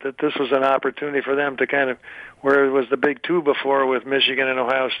felt that this was an opportunity for them to kind of, where it was the Big Two before with Michigan and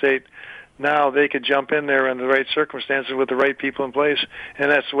Ohio State, now they could jump in there in the right circumstances with the right people in place,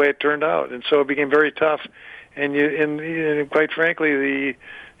 and that's the way it turned out. And so it became very tough. And quite frankly,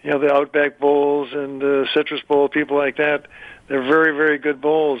 the Outback Bowls and the Citrus Bowl, people like that, they're very, very good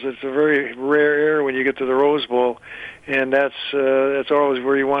bowls. It's a very rare air when you get to the Rose Bowl, and that's always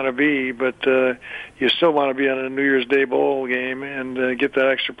where you want to be. But you still want to be on a New Year's Day bowl game and get that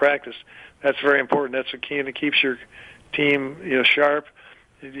extra practice. That's very important. That's the key that keeps your team sharp.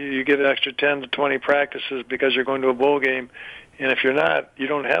 You get an extra 10 to 20 practices because you're going to a bowl game. And if you're not, you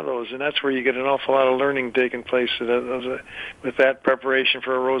don't have those, and that's where you get an awful lot of learning taking place with that preparation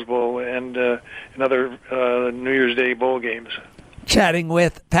for a Rose Bowl and other New Year's Day bowl games. Chatting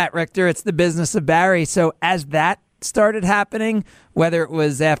with Pat Richter, it's the business of Barry. So as that started happening, whether it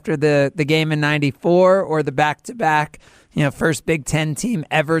was after the game in '94 or the back-to-back, first Big Ten team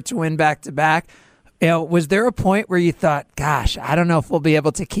ever to win back-to-back, was there a point where you thought, gosh, I don't know if we'll be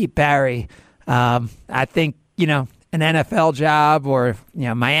able to keep Barry? I think, an NFL job or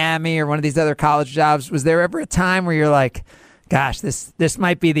Miami or one of these other college jobs. Was there ever a time where you're like, gosh, this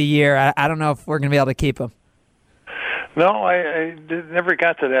might be the year. I don't know if we're going to be able to keep him? No, I never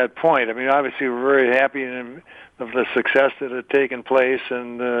got to that point. I mean, obviously we're very happy of the success that had taken place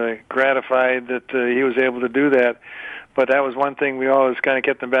and gratified that he was able to do that. But that was one thing we always kind of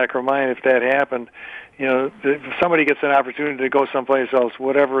kept in the back of our mind. If that happened, if somebody gets an opportunity to go someplace else,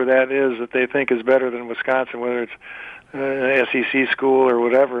 whatever that is that they think is better than Wisconsin, whether it's an SEC school or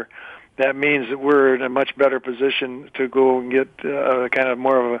whatever, that means that we're in a much better position to go and get kind of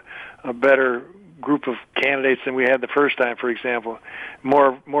more of a better group of candidates than we had the first time, for example.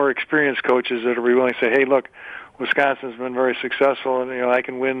 More experienced coaches that are willing to say, hey, look, Wisconsin's been very successful, and I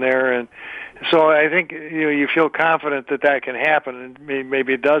can win there. And so I think you feel confident that can happen, and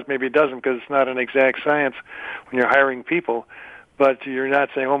maybe it does, maybe it doesn't, because it's not an exact science when you're hiring people. But you're not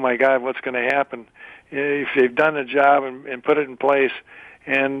saying, oh my God, what's going to happen? If they've done the job and put it in place,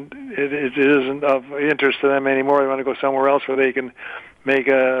 and it isn't of interest to them anymore, they want to go somewhere else where they can make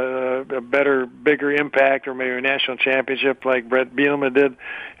a better, bigger impact, or maybe a national championship like Brett Bielema did.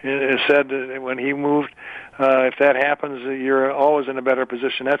 Said that when he moved, if that happens, you're always in a better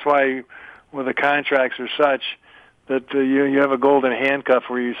position. That's why when the contracts are such that you have a golden handcuff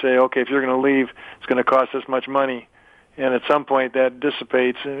where you say, okay, if you're going to leave, it's going to cost this much money. And at some point that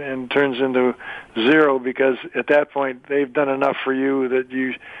dissipates and turns into zero, because at that point they've done enough for you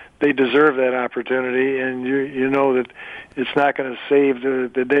that they deserve that opportunity, and you know that it's not going to save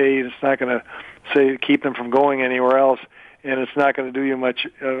the day. It's not going to keep them from going anywhere else, and it's not going to do you much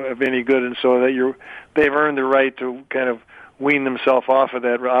of any good. And so that they've earned the right to kind of wean themselves off of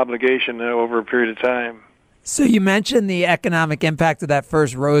that obligation over a period of time. So you mentioned the economic impact of that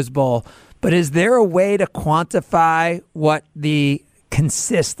first Rose Bowl, but is there a way to quantify what the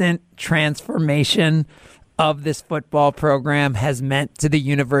consistent transformation of this football program has meant to the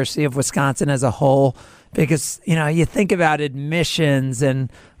University of Wisconsin as a whole? Because, you think about admissions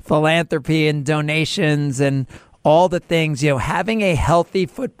and philanthropy and donations and all the things, having a healthy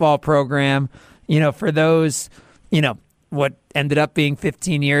football program, for those, what ended up being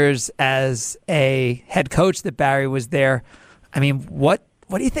 15 years as a head coach that Barry was there. I mean, what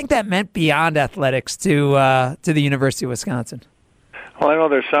do you think that meant beyond athletics to the University of Wisconsin? Well, I know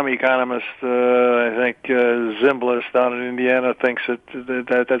there's some economists. I think Zimbalist down in Indiana thinks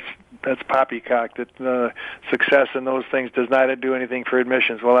that's poppycock. That success in those things does not do anything for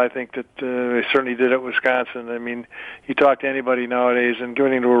admissions. Well, I think that they certainly did at Wisconsin. I mean, you talk to anybody nowadays, and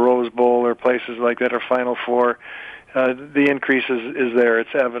going into a Rose Bowl or places like that or Final Four, the increase is there.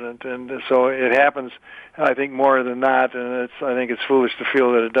 It's evident, and so it happens. I think more than not, and I think it's foolish to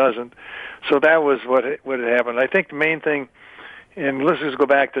feel that it doesn't. So that was what had happened. I think the main thing, and let's just go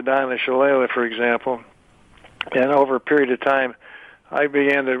back to Donna Shalala, for example, and over a period of time, I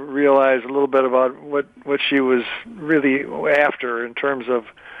began to realize a little bit about what she was really after in terms of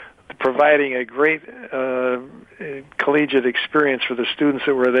providing a great collegiate experience for the students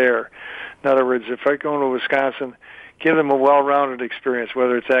that were there. In other words, if I go to Wisconsin, give them a well-rounded experience,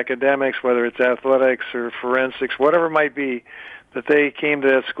 whether it's academics, whether it's athletics or forensics, whatever it might be, that they came to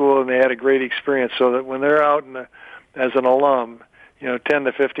that school and they had a great experience, so that when they're out as an alum, 10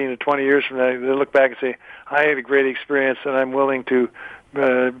 to 15 to 20 years from now, they look back and say, I had a great experience and I'm willing to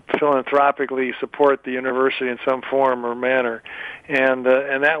philanthropically support the university in some form or manner, and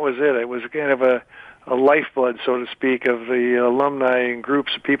that was it. It was kind of a lifeblood, so to speak, of the alumni and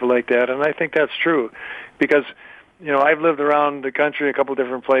groups of people like that, and I think that's true, because I've lived around the country, a couple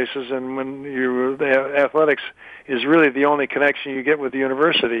different places, and when athletics is really the only connection you get with the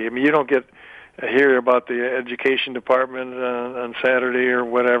university. I mean, you don't hear about the education department on Saturday or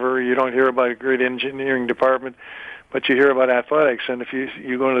whatever. You don't hear about a great engineering department, but you hear about athletics. And if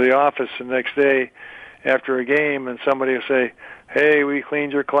you go into the office the next day after a game and somebody will say, "Hey, we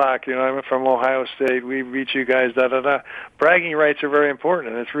cleaned your clock. I'm from Ohio State. We beat you guys." Da da da. Bragging rights are very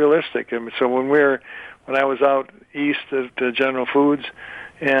important, and it's realistic. And so when I was out east at General Foods,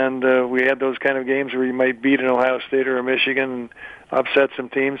 and we had those kind of games where you might beat an Ohio State or a Michigan and upset some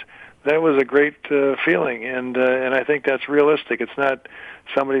teams, that was a great feeling, and I think that's realistic. It's not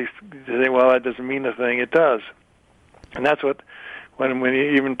somebody saying, "Well, that doesn't mean a thing." It does, and that's what when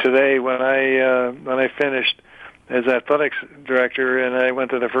even today when I finished as athletics director and I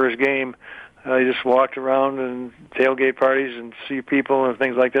went to the first game, I just walked around and tailgate parties and see people and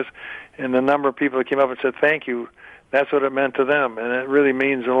things like this, and the number of people that came up and said thank you. That's what it meant to them, and it really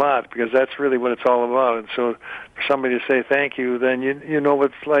means a lot, because that's really what it's all about. And so for somebody to say thank you, then you know what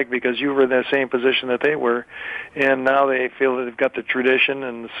it's like, because you were in the same position that they were, and now they feel that they've got the tradition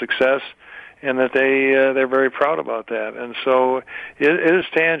and the success, and that they're very proud about that. And so it is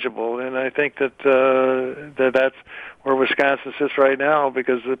tangible, and I think that that's where Wisconsin sits right now,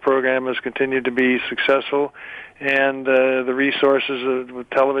 because the program has continued to be successful, and the resources with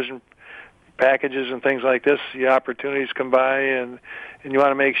television packages and things like this, the opportunities come by, and you want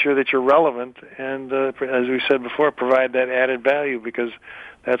to make sure that you're relevant, and as we said before, provide that added value, because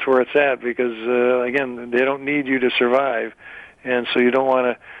that's where it's at, because again, they don't need you to survive, and so you don't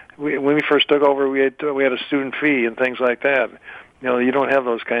want to. When we first took over, we had a student fee and things like that. You don't have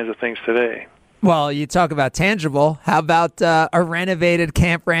those kinds of things today. Well, you talk about tangible. How about a renovated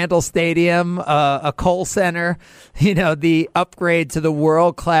Camp Randall Stadium, a Kohl Center, the upgrade to the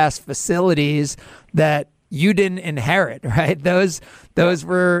world-class facilities that you didn't inherit, right? Those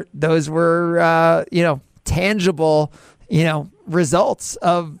were tangible, results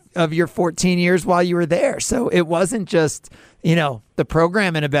of your 14 years while you were there. So it wasn't just, the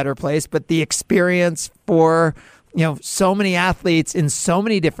program in a better place, but the experience for so many athletes in so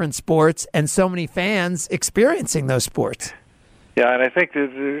many different sports and so many fans experiencing those sports. Yeah, and I think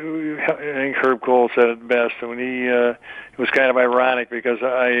Herb Kohl said it best when it was kind of ironic, because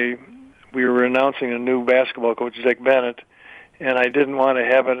we were announcing a new basketball coach, Dick Bennett, and I didn't want to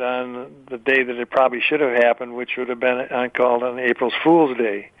have it on the day that it probably should have happened, which would have been called on April Fool's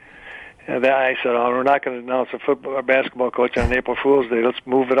Day. And then I said, we're not going to announce a basketball coach on April Fool's Day. Let's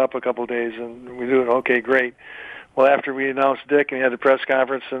move it up a couple of days, and we do it. Okay, great. Well, after we announced Dick and we had the press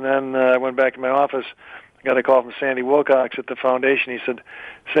conference, and then I went back to my office, I got a call from Sandy Wilcox at the foundation. He said,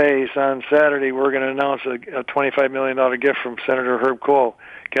 on Saturday we're going to announce a $25 million gift from Senator Herb Kohl.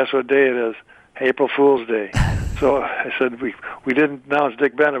 Guess what day it is? April Fool's Day. So I said, we didn't announce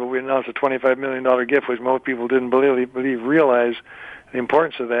Dick Bennett, but we announced a $25 million gift, which most people didn't realize the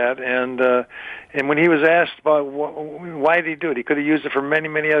importance of that. And when he was asked about why did he do it, he could have used it for many,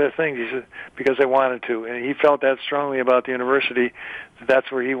 many other things. He said, because I wanted to. And he felt that strongly about the university,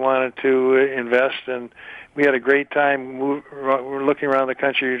 that's where he wanted to invest. And we had a great time. We're looking around the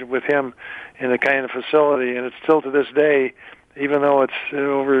country with him in the kind of facility, and it's still to this day, even though it's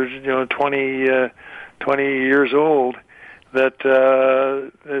over 20 years old, that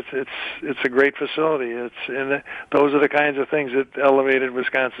it's a great facility. Those are the kinds of things that elevated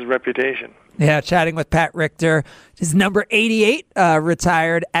Wisconsin's reputation. Yeah, chatting with Pat Richter. His number 88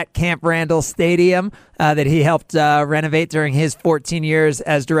 retired at Camp Randall Stadium that he helped renovate during his 14 years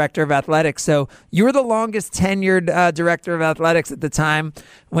as director of athletics. So you were the longest tenured director of athletics at the time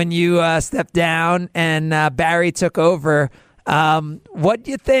when you stepped down and Barry took over. What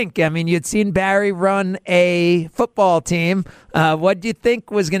do you think? I mean, you'd seen Barry run a football team. What do you think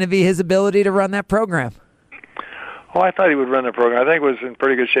was going to be his ability to run that program? Oh, I thought he would run the program. I think it was in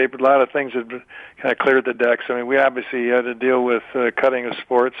pretty good shape. A lot of things had kind of cleared the decks. I mean, we obviously had to deal with cutting of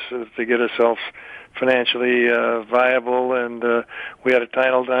sports to get ourselves financially viable, and we had a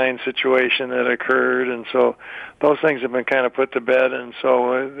Title IX situation that occurred, and so those things have been kind of put to bed, and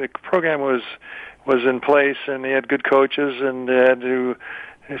so the program was in place, and they had good coaches, and they had to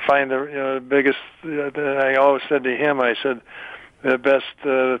find the biggest. I always said to him, I said, the best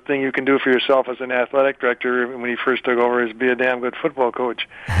thing you can do for yourself as an athletic director when he first took over is be a damn good football coach,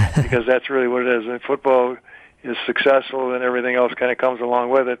 because that's really what it is. And football is successful, and everything else kind of comes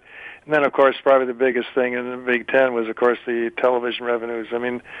along with it. And then, of course, probably the biggest thing in the Big Ten was, of course, the television revenues. I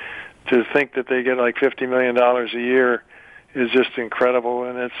mean, to think that they get like $50 million a year is just incredible,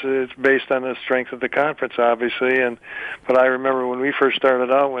 and it's based on the strength of the conference, obviously. But I remember when we first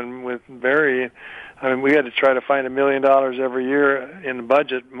started out, with Barry, I mean, we had to try to find $1 million every year in the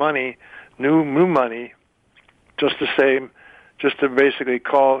budget money, new money, just to basically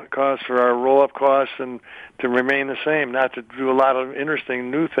cost for our roll-up costs and to remain the same, not to do a lot of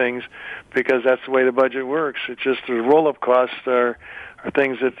interesting new things, because that's the way the budget works. It's just the roll-up costs are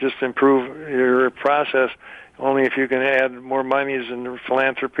things that just improve your process. Only if you can add more monies in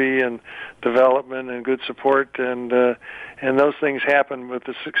philanthropy and development and good support, and those things happen with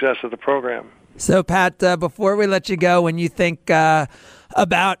the success of the program. So, Pat, before we let you go, when you think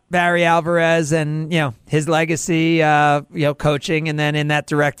about Barry Alvarez and his legacy, coaching, and then in that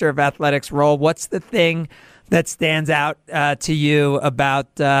director of athletics role, what's the thing that stands out to you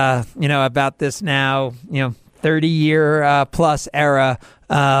about about this now 30-year plus era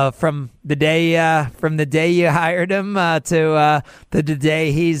from the day you hired him to the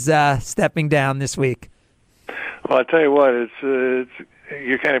day he's stepping down this week? Well, I tell you what,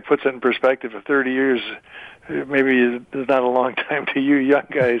 it kind of puts it in perspective. 30 years maybe is not a long time to you young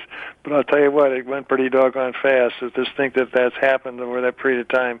guys, but I'll tell you what, it went pretty doggone fast. So just think that that's happened over that period of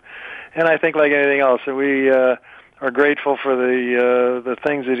time. And I think like anything else, we are grateful for the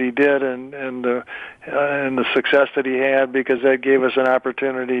things that he did and the success that he had, because that gave us an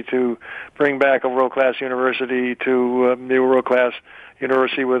opportunity to bring back a world-class university to be a world-class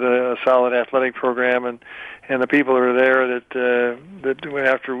university with a solid athletic program, and the people who were there that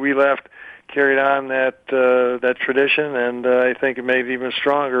after we left carried on that tradition, and I think it made it even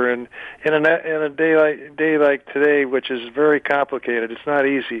stronger. And in a day like today, which is very complicated, it's not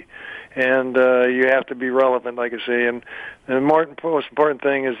easy, and you have to be relevant, like I say. And the most important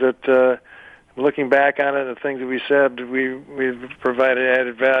thing is that looking back on it, the things that we said, we've provided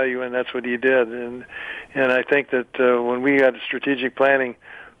added value, and that's what he did. And I think that when we got strategic planning,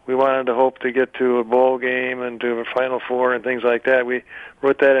 we wanted to hope to get to a bowl game and to a Final Four and things like that. We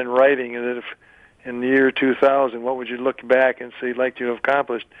wrote that in writing, and that if in the year 2000, what would you look back and say you'd like to have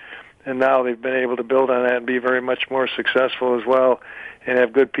accomplished? And now they've been able to build on that and be very much more successful as well, and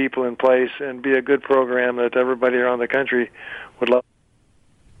have good people in place and be a good program that everybody around the country would love.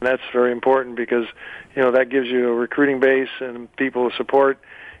 And that's very important, because that gives you a recruiting base and people support,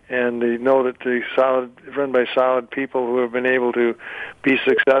 and they know that run by solid people who have been able to be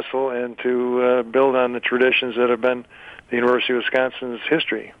successful and to build on the traditions that have been the University of Wisconsin's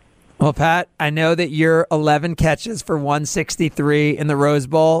history. Well, Pat, I know that you're 11 catches for 163 in the Rose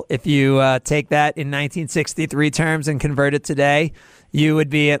Bowl. If you take that in 1963 terms and convert it today, you would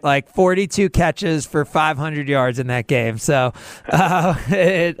be at like 42 catches for 500 yards in that game. So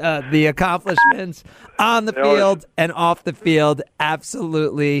the accomplishments on the field and off the field,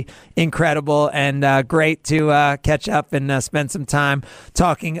 absolutely incredible, and great to catch up and spend some time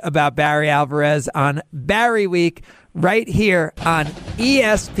talking about Barry Alvarez on Barry Week right here on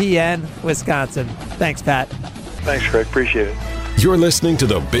ESPN Wisconsin. Thanks, Pat. Thanks, Craig. Appreciate it. You're listening to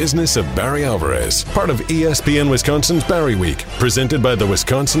The Business of Barry Alvarez, part of ESPN Wisconsin's Barry Week, presented by the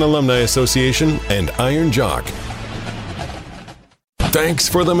Wisconsin Alumni Association and Iron Jock. Thanks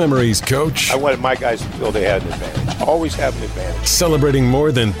for the memories, Coach. I wanted my guys to feel they had an advantage. Always have an advantage. Celebrating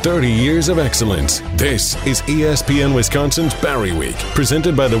more than 30 years of excellence, this is ESPN Wisconsin's Barry Week,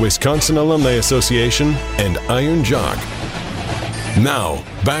 presented by the Wisconsin Alumni Association and Iron Jock. Now,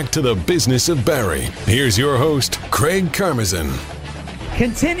 back to the business of Barry. Here's your host, Craig Karmazin.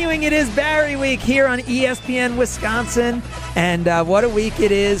 Continuing, it is Barry Week here on ESPN Wisconsin, and what a week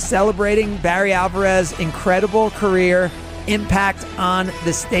it is, celebrating Barry Alvarez's incredible career, impact on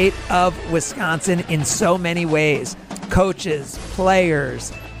the state of Wisconsin in so many ways. Coaches,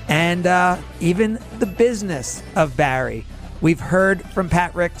 players, and even the business of Barry. We've heard from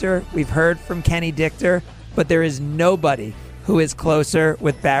Pat Richter, we've heard from Kenny Dichter, but there is nobody who is closer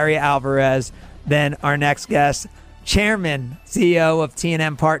with Barry Alvarez than our next guest, Chairman, CEO of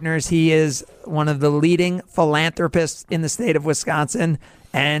T&M Partners. He is one of the leading philanthropists in the state of Wisconsin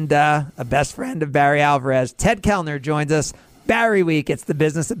and a best friend of Barry Alvarez. Ted Kellner joins us. Barry Week, it's the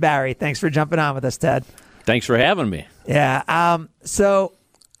business of Barry. Thanks for jumping on with us, Ted. Thanks for having me. Yeah. So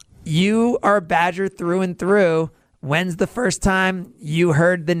you are a Badger through and through. When's the first time you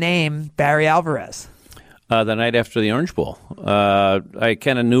heard the name Barry Alvarez? The night after the Orange Bowl. I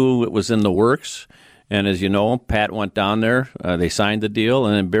kind of knew it was in the works. And as you know, Pat went down there. They signed the deal.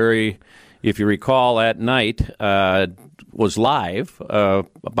 And then Barry, if you recall, that night was live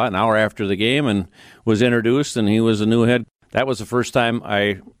about an hour after the game and was introduced, and he was a new head. That was the first time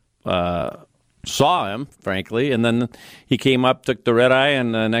I saw him, frankly, and then he came up, took the red eye,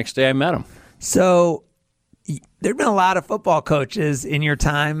 and the next day I met him. So there have been a lot of football coaches in your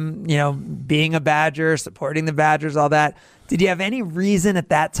time, being a Badger, supporting the Badgers, all that. Did you have any reason at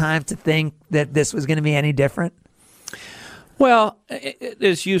that time to think that this was going to be any different? Well,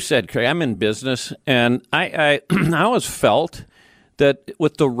 as you said, Craig, I'm in business, and I always felt that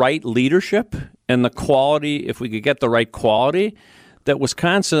with the right leadership and the quality, if we could get the right quality, that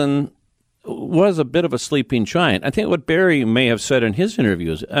Wisconsin was a bit of a sleeping giant. I think what Barry may have said in his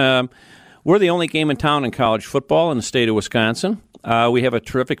interviews, we're the only game in town in college football in the state of Wisconsin. We have a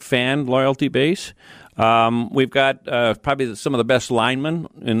terrific fan loyalty base. We've got probably some of the best linemen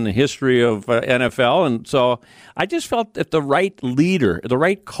in the history of NFL. And so I just felt that the right leader, the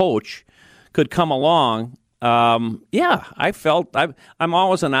right coach could come along. I felt I'm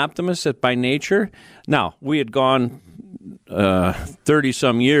always an optimist by nature. Now, we had gone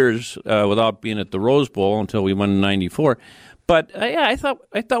 30-some years without being at the Rose Bowl until we won in '94. But I thought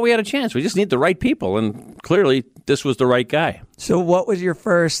we had a chance. We just need the right people, and clearly this was the right guy. So what was your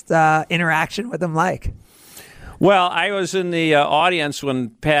first interaction with him like? Well, I was in the audience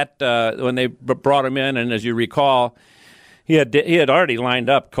when Pat, when they brought him in, and as you recall, he had already lined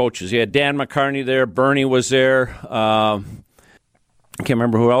up coaches. He had Dan McCartney there, Bernie was there. I can't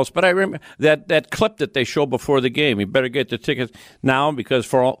remember who else, but I remember that clip that they show before the game. You better get the tickets now because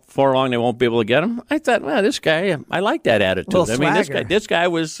for long they won't be able to get them. I thought, well, this guy, I like that attitude. I mean, this guy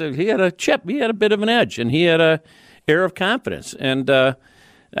was he had a chip, he had a bit of an edge, and he had a air of confidence, and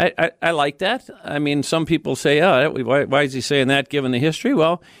I like that. I mean, some people say, why is he saying that given the history?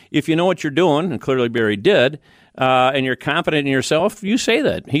 Well, if you know what you're doing, and clearly Barry did, and you're confident in yourself, you say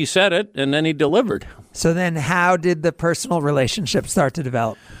that. He said it, and then he delivered. So then how did the personal relationship start to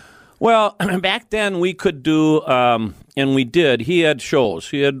develop? Well, back then we could do, and we did, he had shows.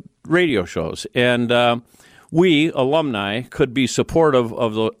 He had radio shows. And we, alumni, could be supportive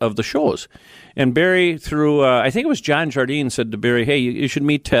of the shows. And Barry, through, I think it was John Jardine, said to Barry, hey, you should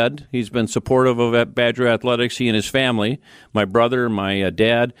meet Ted. He's been supportive of Badger Athletics, he and his family, my brother, my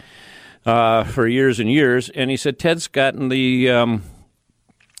dad, for years and years. And he said, Ted's gotten the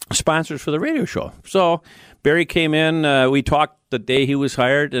sponsors for the radio show. So Barry came in. We talked the day he was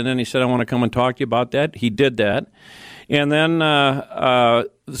hired, and then he said, I want to come and talk to you about that. He did that. And then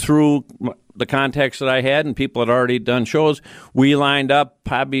through the contacts that I had and people had already done shows, we lined up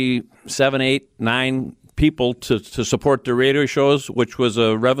probably 7, 8, 9 people to support the radio shows, which was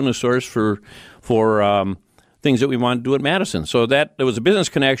a revenue source for things that we wanted to do at Madison. So there was a business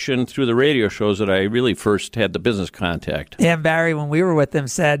connection through the radio shows that I really first had the business contact. Yeah, Barry, when we were with him,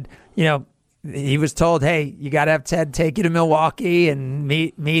 said, he was told, hey, you got to have Ted take you to Milwaukee and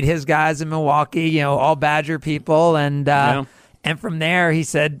meet his guys in Milwaukee, all Badger people. And from there, he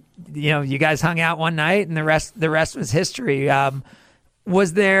said, you guys hung out one night and the rest was history.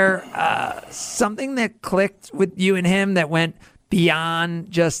 Was there something that clicked with you and him that went beyond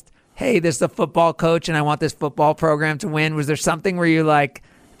just, hey, this is a football coach and I want this football program to win? Was there something where you're like,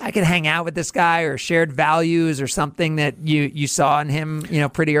 I could hang out with this guy, or shared values or something that you saw in him,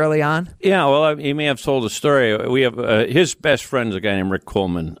 pretty early on? Yeah, well, he may have told a story. We have his best friend is a guy named Rick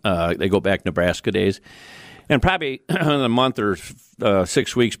Coleman. They go back Nebraska days. And probably in a month or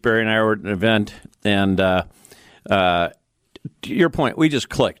 6 weeks, Barry and I were at an event, and to your point, we just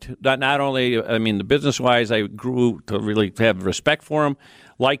clicked. Not only, the business-wise, I grew to really have respect for him,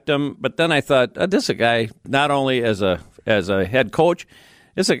 liked him, but then I thought, this is a guy, not only as a head coach,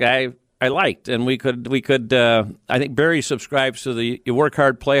 this is a guy I liked, and we could. I think Barry subscribes to the "you work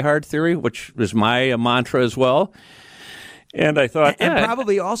hard, play hard" theory, which is my mantra as well. And I thought, and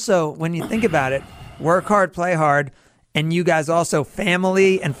probably also when you think about it, work hard, play hard, and you guys also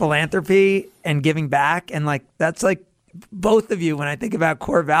family and philanthropy and giving back, and that's both of you. When I think about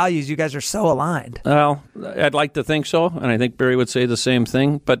core values, you guys are so aligned. Well, I'd like to think so, and I think Barry would say the same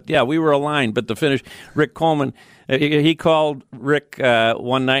thing. But yeah, we were aligned. But to finish, Rick Coleman. He called Rick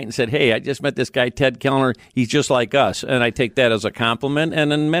one night and said, hey, I just met this guy, Ted Kellner. He's just like us. And I take that as a compliment.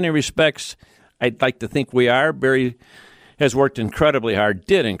 And in many respects, I'd like to think we are. Barry has worked incredibly hard,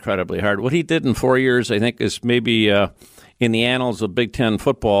 did incredibly hard. What he did in 4 years, I think, is maybe in the annals of Big Ten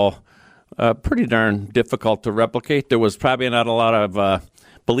football, pretty darn difficult to replicate. There was probably not a lot of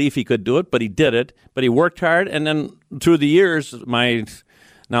belief he could do it, but he did it. But he worked hard. And then through the years,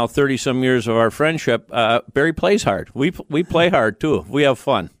 now 30-some years of our friendship, Barry plays hard. We play hard, too. We have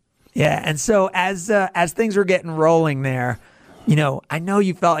fun. Yeah, and so as things were getting rolling there, I know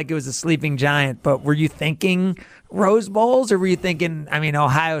you felt like it was a sleeping giant, but were you thinking Rose Bowls, or were you thinking,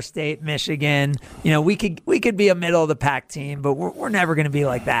 Ohio State, Michigan, we could be a middle of the pack team, but we're never going to be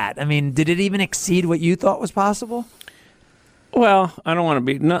like that. Did it even exceed what you thought was possible? Well, I don't want to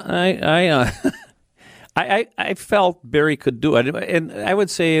be. No, I felt Barry could do it, and I would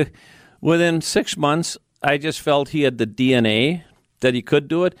say within 6 months, I just felt he had the DNA that he could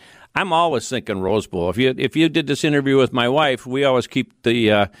do it. I'm always thinking Rose Bowl. If you did this interview with my wife, we always keep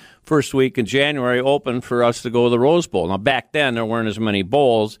the first week in January open for us to go to the Rose Bowl. Now, back then, there weren't as many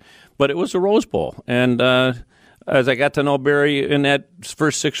bowls, but it was a Rose Bowl. And as I got to know Barry in that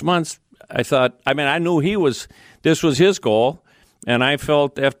first 6 months, I thought, I knew this was his goal. And I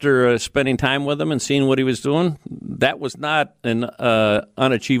felt after spending time with him and seeing what he was doing, that was not an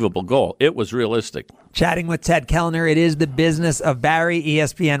unachievable goal. It was realistic. Chatting with Ted Kellner, it is the business of Barry,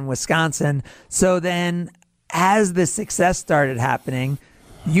 ESPN Wisconsin. So then as the success started happening,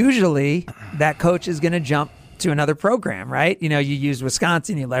 usually that coach is going to jump to another program, right? You use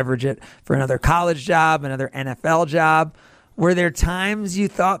Wisconsin, you leverage it for another college job, another NFL job. Were there times you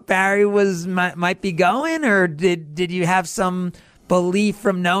thought Barry might be going, or did you have some belief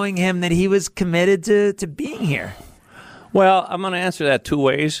from knowing him that he was committed to being here? Well, I'm going to answer that two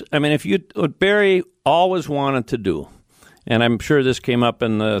ways. What Barry always wanted to do, and I'm sure this came up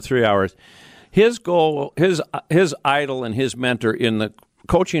in the 3 hours, his goal, his idol and his mentor in the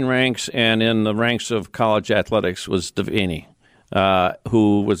coaching ranks and in the ranks of college athletics was Devaney,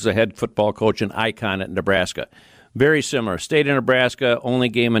 who was the head football coach and icon at Nebraska. Very similar. Stayed in Nebraska, only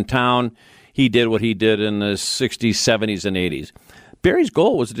game in town. He did what he did in the 60s, 70s, and 80s. Barry's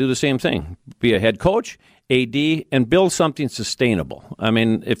goal was to do the same thing, be a head coach, AD, and build something sustainable.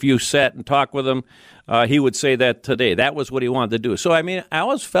 If you sat and talked with him, he would say that today. That was what he wanted to do. So, I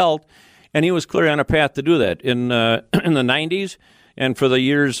always felt, and he was clearly on a path to do that. In the 90s and for the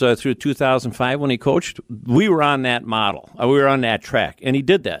years through 2005 when he coached, we were on that model. We were on that track, and he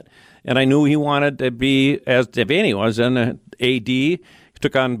did that. And I knew he wanted to be, as Devaney was, an AD. He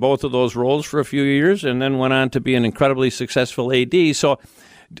took on both of those roles for a few years and then went on to be an incredibly successful AD. So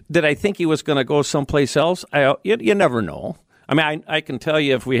did I think he was going to go someplace else? You never know. I can tell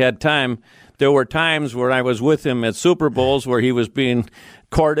you if we had time, there were times where I was with him at Super Bowls where he was being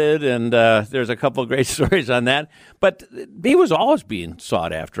courted, and there's a couple of great stories on that. But he was always being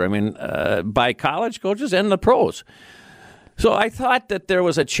sought after, by college coaches and the pros. So I thought that there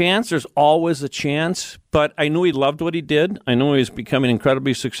was a chance. There's always a chance, but I knew he loved what he did. I knew he was becoming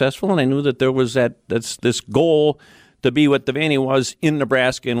incredibly successful, and I knew that there was this goal to be what Devaney was in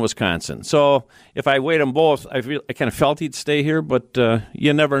Nebraska and Wisconsin. So if I weighed them both, I kind of felt he'd stay here, but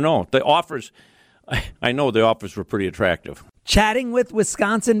you never know. The offers, I know the offers were pretty attractive. Chatting with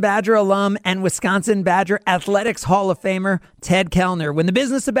Wisconsin Badger alum and Wisconsin Badger Athletics Hall of Famer Ted Kellner. When the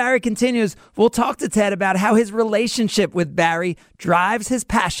business of Barry continues, we'll talk to Ted about how his relationship with Barry drives his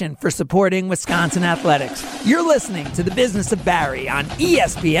passion for supporting Wisconsin athletics. You're listening to the business of Barry on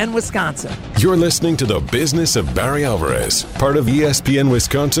ESPN Wisconsin. You're listening to the business of Barry Alvarez, part of ESPN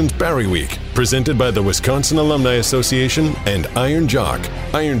Wisconsin's Barry Week, presented by the Wisconsin Alumni Association and Iron Jock.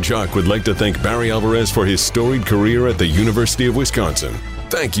 Iron Jock would like to thank Barry Alvarez for his storied career at the University of Wisconsin.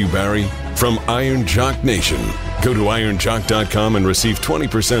 Thank you, Barry. From Iron Jock Nation. Go to ironjock.com and receive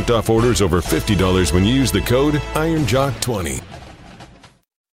 20% off orders over $50 when you use the code IronJock20.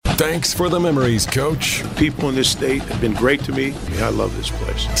 Thanks for the memories, Coach. People in this state have been great to me. I love this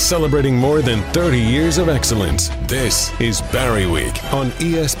place. Celebrating more than 30 years of excellence. This is Barry Week on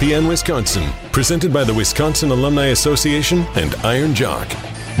ESPN Wisconsin. Presented by the Wisconsin Alumni Association and Iron Jock.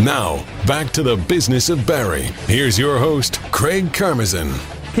 Now, back to the business of Barry. Here's your host, Craig Karmazin.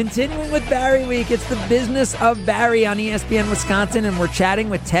 Continuing with Barry Week, it's the business of Barry on ESPN Wisconsin, and we're chatting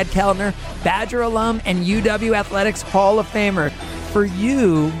with Ted Kellner, Badger alum and UW Athletics Hall of Famer. For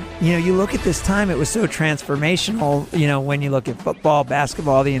you, you look at this time, it was so transformational, when you look at football,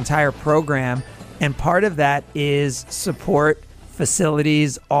 basketball, the entire program, and part of that is support,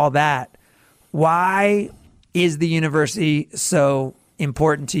 facilities, all that. Why is the university so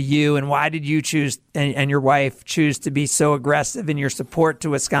important to you, and why did you choose and your wife choose to be so aggressive in your support to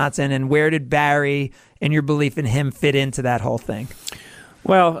Wisconsin, and where did Barry and your belief in him fit into that whole thing?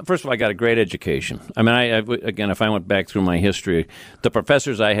 Well, first of all, I got a great education. Again, if I went back through my history, the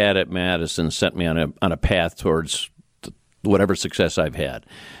professors I had at Madison sent me on a path towards whatever success I've had.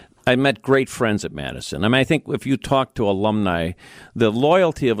 I met great friends at Madison. I think if you talk to alumni, the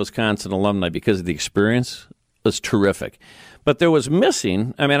loyalty of Wisconsin alumni because of the experience terrific. But there was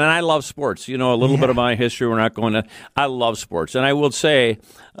missing, and I love sports. A little bit of my history, we're not going to, I love sports. And I will say,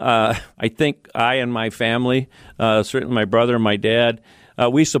 I think I and my family, certainly my brother and my dad,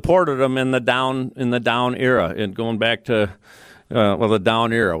 we supported them in the down era, and going back to, the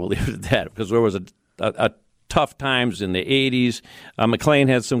down era, we'll leave it at that, because there was a tough times in the 80s. McLean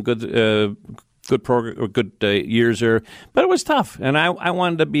had some good program or good years there, but it was tough, and I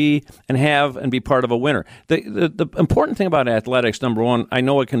wanted to be part of a winner. The important thing about athletics, number one, I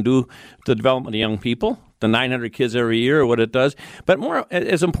know it can do the development of young people, the 900 kids every year, what it does, but more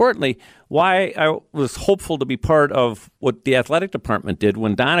as importantly, why I was hopeful to be part of what the athletic department did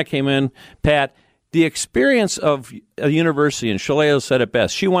when Donna came in, Pat. The experience of a university, and Shaleo said it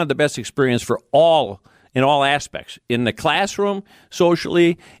best, she wanted the best experience for in all aspects, in the classroom,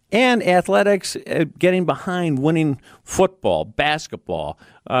 socially, and athletics, getting behind winning football, basketball,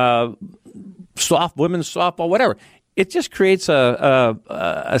 women's softball, whatever. It just creates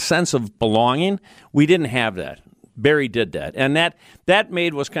a sense of belonging. We didn't have that. Barry did that, and that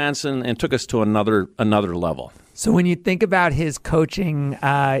made Wisconsin and took us to another level. So when you think about his coaching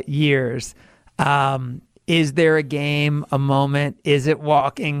years, is there a game, a moment? Is it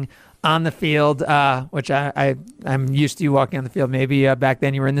walking on the field, which I'm used to you walking on the field. Maybe back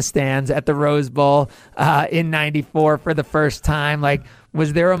then you were in the stands at the Rose Bowl in '94 for the first time. Like,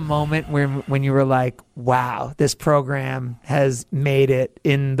 was there a moment when you were like, wow, this program has made it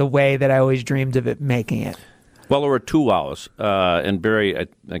in the way that I always dreamed of it making it? Well, there were two wows. And Barry,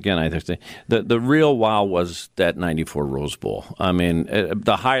 again, I think the real wow was that '94 Rose Bowl.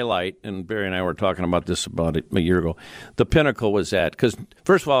 The highlight, and Barry and I were talking about this about a year ago, the pinnacle was that. Because,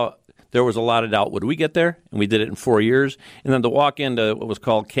 first of all, there was a lot of doubt. Would we get there? And we did it in 4 years. And then to walk into what was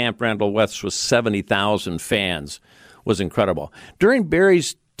called Camp Randall West with 70,000 fans was incredible. During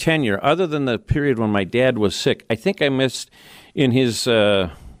Barry's tenure, other than the period when my dad was sick, I think I missed in his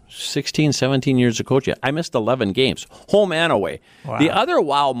 16, 17 years of coaching, I missed 11 games, home and away. Wow. The other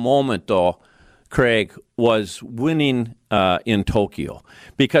wow moment, though, Craig, was winning in Tokyo.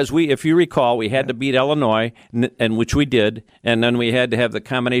 Because if you recall, we had to beat Illinois, and which we did, and then we had to have the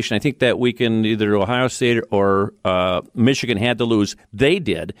combination. I think that weekend either Ohio State or Michigan had to lose. They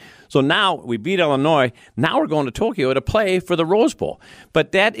did. So now we beat Illinois. Now we're going to Tokyo to play for the Rose Bowl.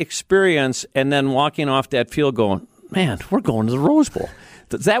 But that experience and then walking off that field going, man, we're going to the Rose Bowl.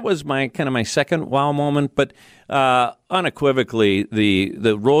 That was my second wow moment, but unequivocally,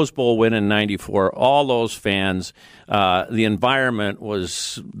 the Rose Bowl win in '94, all those fans, the environment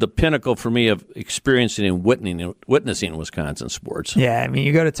was the pinnacle for me of experiencing and witnessing Wisconsin sports. Yeah,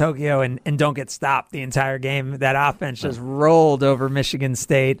 you go to Tokyo and don't get stopped the entire game. That offense just rolled over Michigan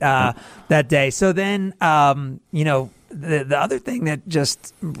State that day. So then, the other thing that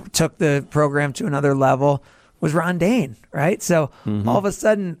just took the program to another level was Ron Dayne, right? So all of a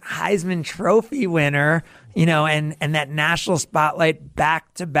sudden, Heisman Trophy winner, and that national spotlight,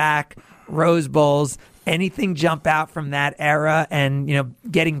 back-to-back Rose Bowls. Anything jump out from that era and,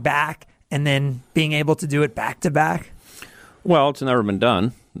 getting back and then being able to do it back-to-back? Well, it's never been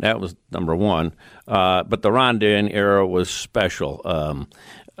done. That was number one. But the Ron Dayne era was special.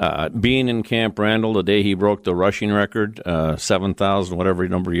 Being in Camp Randall the day he broke the rushing record, 7,000, whatever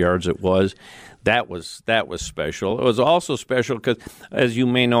number of yards it was, that was special. It was also special because, as you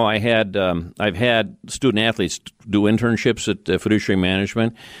may know, I've had student athletes do internships at Fiduciary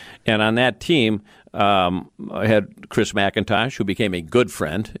Management, and on that team, I had Chris McIntosh, who became a good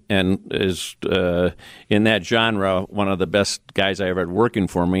friend and is in that genre one of the best guys I ever had working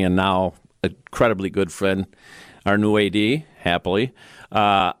for me, and now an incredibly good friend. Our new AD, happily.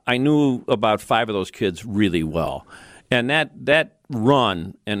 I knew about 5 of those kids really well. And that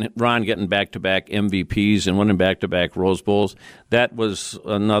run, and Ron getting back-to-back MVPs and winning back-to-back Rose Bowls, that was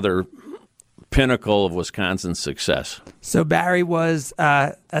another pinnacle of Wisconsin's success. So Barry was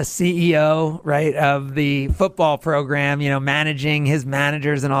a CEO, right, of the football program, managing his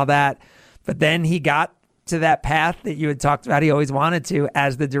managers and all that. But then he got to that path that you had talked about he always wanted to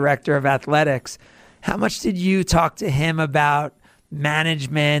as the director of athletics. How much did you talk to him about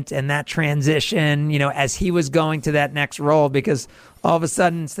management and that transition, as he was going to that next role? Because all of a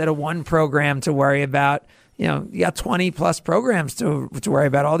sudden, instead of one program to worry about, you got 20 plus programs to worry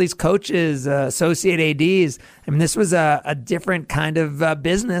about, all these coaches, associate ADs. This was a different kind of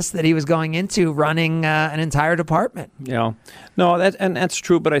business that he was going into, running an entire department. Yeah, no, that's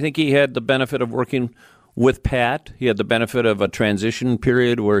true. But I think he had the benefit of working with Pat. He had the benefit of a transition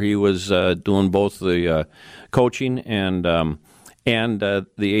period where he was doing both the coaching and the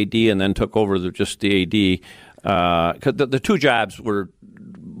AD, and then took over just the AD. 'Cause the two jobs were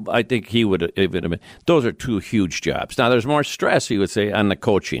I think he would have been. Those are two huge jobs. Now, there's more stress, he would say, on the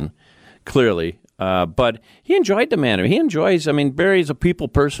coaching, clearly. But he enjoyed the management. He enjoys. I mean, Barry's a people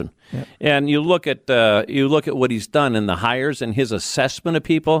person, and you look at what he's done in the hires and his assessment of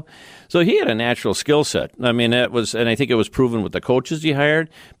people. So he had a natural skill set. I mean, and I think it was proven with the coaches he hired.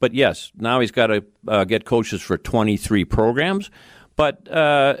 But yes, now he's got to get coaches for 23 programs. But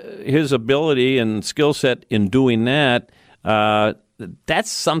his ability and skill set in doing that. That's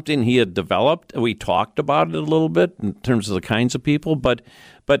something he had developed. We talked about it a little bit in terms of the kinds of people, but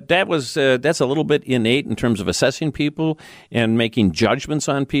that's a little bit innate in terms of assessing people and making judgments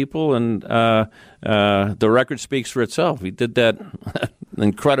on people. And the record speaks for itself. He did that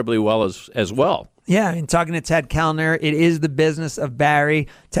incredibly well as well. Yeah, I mean, talking to Ted Kellner, it is the business of Barry.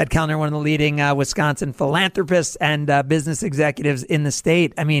 Ted Kellner, one of the leading Wisconsin philanthropists and business executives in the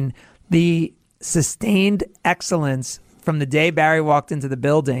state. I mean, the sustained excellence from the day Barry walked into the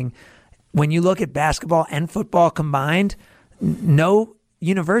building, when you look at basketball and football combined, no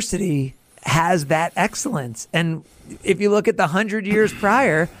university has that excellence. And if you look at the 100 years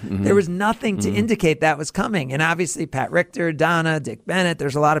prior, there was nothing to indicate that was coming. And obviously Pat Richter, Donna, Dick Bennett,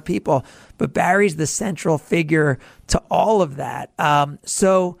 there's a lot of people, but Barry's the central figure to all of that.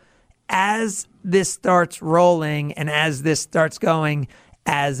 So as this starts rolling and as this starts going,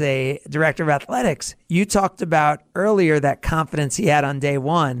 as a director of athletics, you talked about earlier that confidence he had on day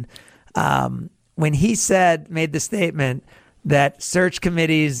one. When he made the statement that search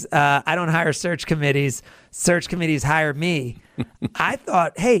committees, I don't hire search committees hire me. I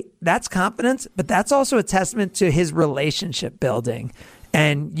thought, hey, that's confidence, but that's also a testament to his relationship building.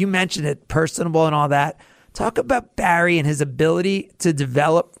 And you mentioned it, personable and all that. Talk about Barry and his ability to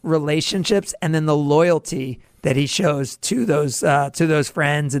develop relationships and then the loyalty that he shows to those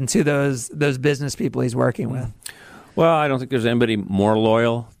friends and to those business people he's working with. Well, I don't think there's anybody more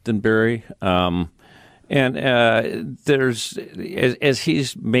loyal than Barry. There's as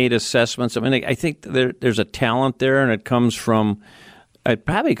he's made assessments. I mean, I think there's a talent there, and it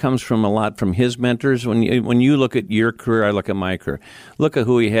probably comes from a lot from his mentors. When you look at your career, I look at my career. Look at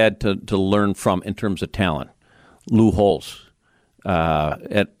who he had to learn from in terms of talent. Lou Holtz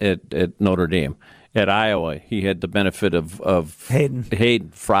at Notre Dame. At Iowa, he had the benefit of Hayden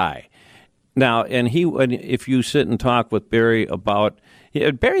Fry. Now, and if you sit and talk with Barry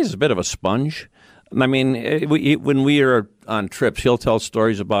Barry's a bit of a sponge. I mean, when we are on trips, he'll tell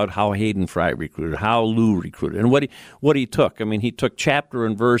stories about how Hayden Fry recruited, how Lou recruited, and what he took. I mean, he took chapter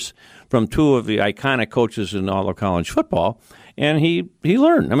and verse from two of the iconic coaches in all of college football, and he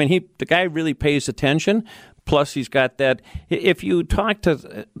learned. I mean, the guy really pays attention. Plus, he's got that. If you talk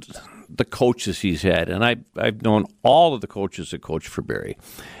to the coaches he's had, and I've known all of the coaches that coach for Barry,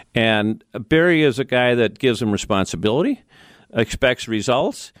 and Barry is a guy that gives him responsibility, expects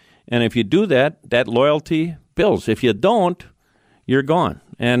results, and if you do that loyalty builds. If you don't, you're gone,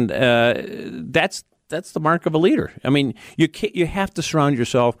 and that's the mark of a leader. I mean, you have to surround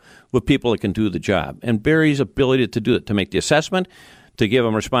yourself with people that can do the job, and Barry's ability to do it, to make the assessment, to give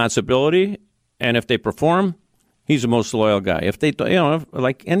them responsibility, and if they perform, he's the most loyal guy. If they,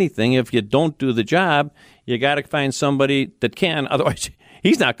 like anything, if you don't do the job, you got to find somebody that can. Otherwise,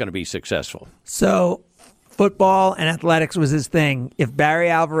 he's not going to be successful. So, football and athletics was his thing. If Barry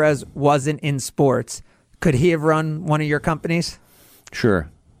Alvarez wasn't in sports, could he have run one of your companies? Sure.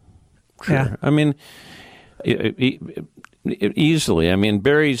 Yeah. I mean, easily. I mean,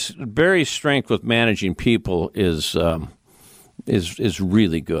 Barry's strength with managing people is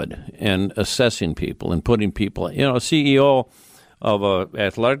really good, and assessing people and putting people. A CEO of an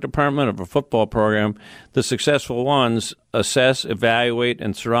athletic department of a football program, the successful ones assess, evaluate,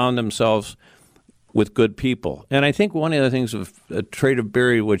 and surround themselves with good people. And I think one of the things of a trait of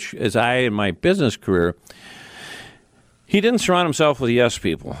Barry, which as I in my business career, he didn't surround himself with yes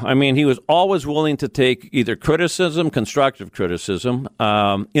people. I mean, he was always willing to take either criticism, constructive criticism,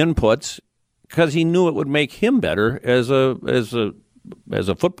 inputs, because he knew it would make him better as a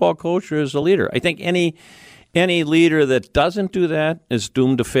football coach or as a leader. I think any leader that doesn't do that is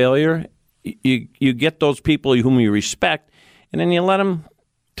doomed to failure. You get those people whom you respect, and then you let them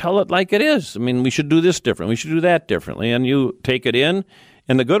tell it like it is. I mean, we should do this differently. We should do that differently, and you take it in,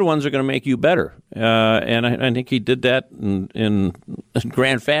 and the good ones are going to make you better. And I think he did that in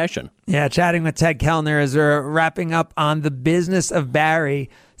grand fashion. Yeah, chatting with Ted Kellner as we're wrapping up on the business of Barry.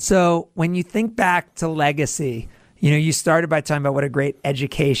 So when you think back to legacy, You started by talking about what a great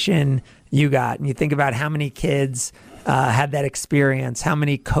education you got, and you think about how many kids had that experience, how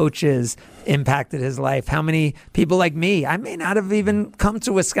many coaches impacted his life, how many people like me. I may not have even come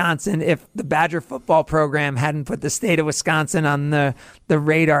to Wisconsin if the Badger football program hadn't put the state of Wisconsin on the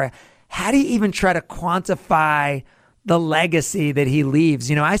radar. How do you even try to quantify the legacy that he leaves?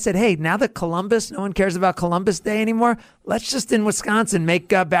 I said, hey, now that no one cares about Columbus Day anymore, let's just in Wisconsin make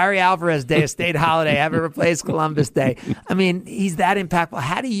Barry Alvarez Day a state holiday, have it replace Columbus Day. I mean, he's that impactful.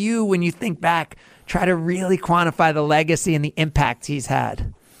 How do you, when you think back, try to really quantify the legacy and the impact he's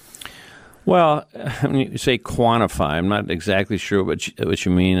had? Well, when you say quantify, I'm not exactly sure what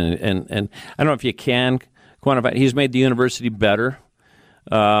you mean, and I don't know if you can quantify. He's made the university better.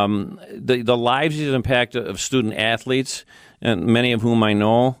 The lives he's impacted of student athletes, and many of whom I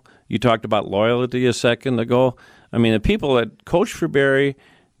know. You talked about loyalty a second ago. I mean, the people that coach for Barry,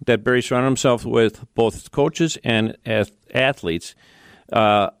 that Barry surrounded himself with, both coaches and athletes,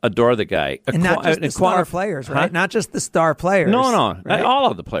 adore the guy. And not just the star players, right? Huh? Not just the star players. No, right? All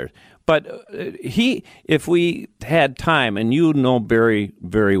of the players. But if we had time, and you know Barry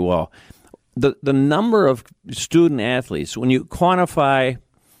very well, the number of student athletes, when you quantify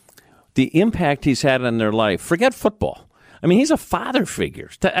the impact he's had on their life, forget football. I mean, he's a father figure.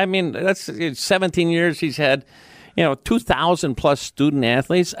 I mean, that's 17 years he's had, 2,000 plus student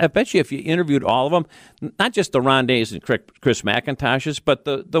athletes. I bet you if you interviewed all of them, not just the Rondays and Chris McIntoshes, but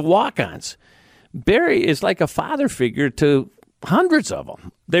the walk-ons, Barry is like a father figure to hundreds of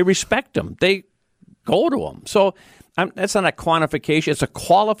them. They respect him. They go to him. So that's not a quantification. It's a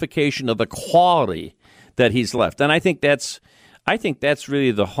qualification of the quality that he's left. And I think that's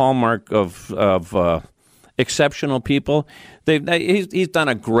really the hallmark of exceptional people. He's done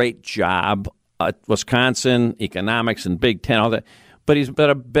a great job at Wisconsin, economics and Big Ten, all that. But he's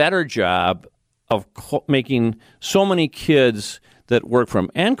done a better job of making so many kids that work for him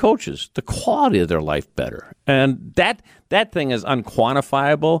and coaches, the quality of their life better. And that thing is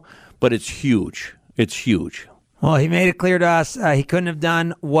unquantifiable, but it's huge. It's huge. Well, he made it clear to us he couldn't have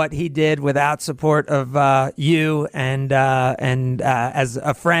done what he did without support of you and as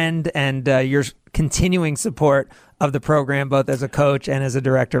a friend and your continuing support of the program, both as a coach and as a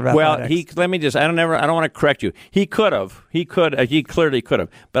director of athletics. Well, I don't want to correct you. He clearly could have.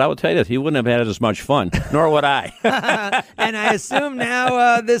 But I will tell you this, he wouldn't have had as much fun, nor would I. And I assume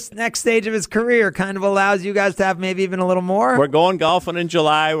now this next stage of his career kind of allows you guys to have maybe even a little more. We're going golfing in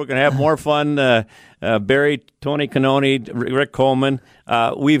July. We're going to have more fun. Barry, Tony Canoni, Rick Coleman,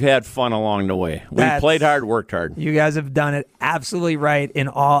 we've had fun along the way. We played hard, worked hard. You guys have done it absolutely right in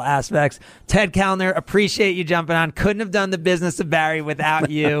all aspects. Ted Kellner, appreciate you jumping on. Couldn't have done the business of Barry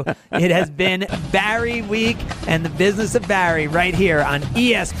without you. It has been Barry Week and the business of Barry right here on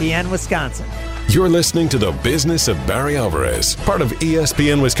ESPN Wisconsin. You're listening to The Business of Barry Alvarez, part of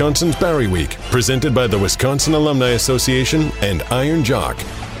ESPN Wisconsin's Barry Week, presented by the Wisconsin Alumni Association and Iron Jock.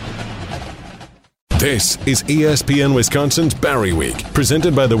 This is ESPN Wisconsin's Barry Week,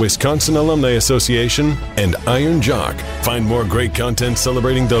 presented by the Wisconsin Alumni Association and Iron Jock. Find more great content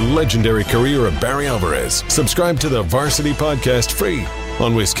celebrating the legendary career of Barry Alvarez. Subscribe to the Varsity Podcast free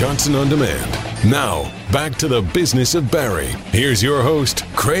on Wisconsin On Demand. Now, back to the business of Barry. Here's your host,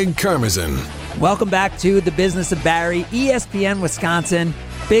 Craig Karmazin. Welcome back to the business of Barry, ESPN Wisconsin.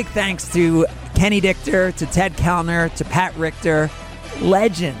 Big thanks to Kenny Dichter, to Ted Kellner, to Pat Richter.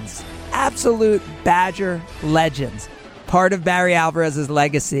 Legends. Absolute Badger legends, part of Barry Alvarez's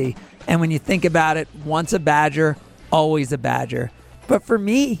legacy. And when you think about it, once a Badger, always a Badger. But for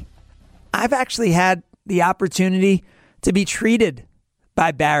me, I've actually had the opportunity to be treated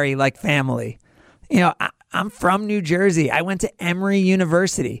by Barry like family. I'm from New Jersey. I went to Emory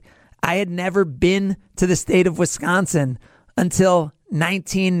University. I had never been to the state of Wisconsin until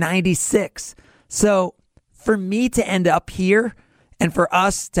 1996. So for me to end up here, and for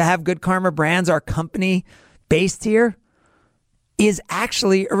us to have Good Karma Brands, our company based here, is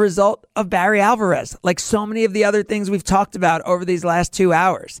actually a result of Barry Alvarez, like so many of the other things we've talked about over these last 2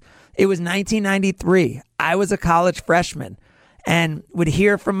 hours. It was 1993. I was a college freshman and would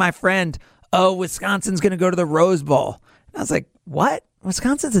hear from my friend, oh, Wisconsin's going to go to the Rose Bowl. And I was like, what?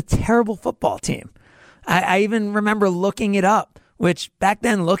 Wisconsin's a terrible football team. I even remember looking it up, which back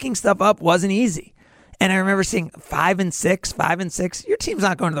then looking stuff up wasn't easy. And I remember seeing 5-6. Your team's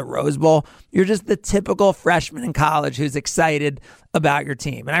not going to the Rose Bowl. You're just the typical freshman in college who's excited about your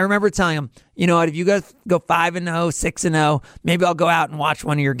team. And I remember telling him, you know what, if you guys go 5-0, 6-0, maybe I'll go out and watch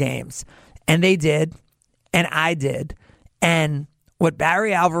one of your games. And they did. And I did. And what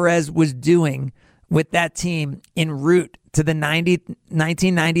Barry Alvarez was doing with that team en route to the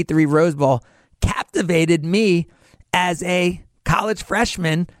 1993 Rose Bowl captivated me as a college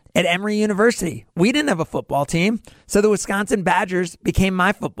freshman at Emory University. We didn't have a football team, so the Wisconsin Badgers became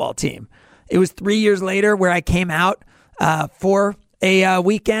my football team. It was 3 years later where I came out for a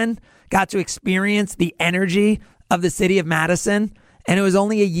weekend, got to experience the energy of the city of Madison, and it was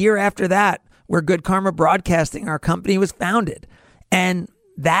only a year after that where Good Karma Broadcasting, our company, was founded. And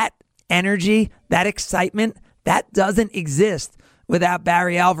that energy, that excitement, that doesn't exist without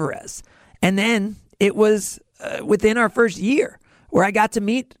Barry Alvarez. And then it was within our first year where I got to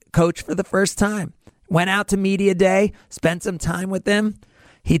meet Coach for the first time. Went out to Media Day, spent some time with him.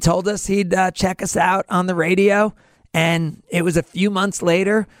 He told us he'd check us out on the radio. And it was a few months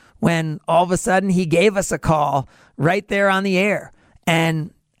later when all of a sudden he gave us a call right there on the air.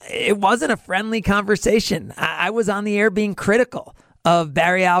 And it wasn't a friendly conversation. I was on the air being critical of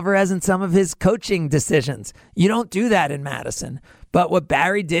Barry Alvarez and some of his coaching decisions. You don't do that in Madison. But what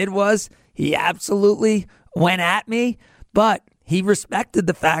Barry did was he absolutely went at me, but he respected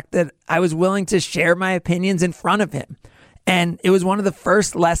the fact that I was willing to share my opinions in front of him. And it was one of the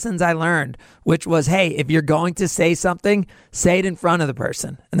first lessons I learned, which was, hey, if you're going to say something, say it in front of the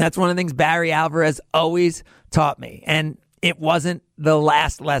person. And that's one of the things Barry Alvarez always taught me. And it wasn't the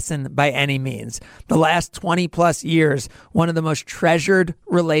last lesson by any means. The last 20 plus years, one of the most treasured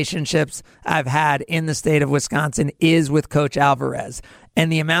relationships I've had in the state of Wisconsin is with Coach Alvarez.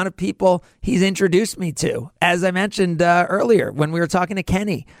 And the amount of people he's introduced me to, as I mentioned earlier when we were talking to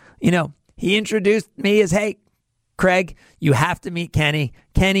Kenny, he introduced me as, hey, Craig, you have to meet Kenny.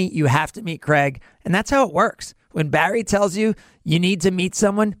 Kenny, you have to meet Craig. And that's how it works. When Barry tells you you need to meet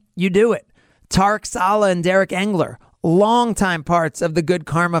someone, you do it. Tarek Sala and Derek Engler, longtime parts of the Good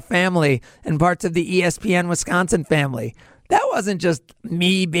Karma family and parts of the ESPN Wisconsin family. That wasn't just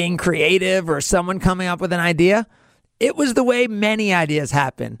me being creative or someone coming up with an idea. It was the way many ideas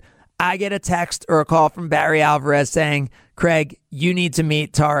happen. I get a text or a call from Barry Alvarez saying, Craig, you need to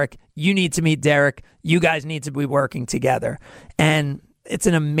meet Tarek. You need to meet Derek. You guys need to be working together. And it's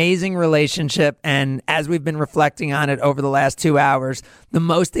an amazing relationship. And as we've been reflecting on it over the last 2 hours, the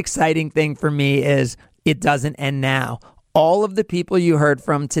most exciting thing for me is it doesn't end now. All of the people you heard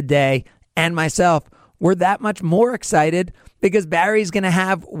from today and myself were that much more excited because Barry's going to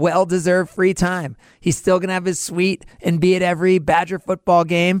have well-deserved free time. He's still going to have his suite and be at every Badger football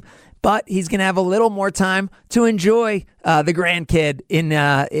game, but he's going to have a little more time to enjoy the grandkid in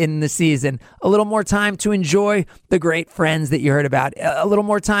the season, a little more time to enjoy the great friends that you heard about, a little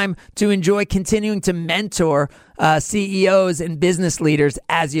more time to enjoy continuing to mentor CEOs and business leaders,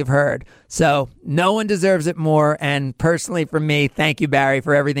 as you've heard. So no one deserves it more. And personally for me, thank you, Barry,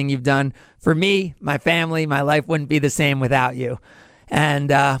 for everything you've done for me, my family. My life wouldn't be the same without you.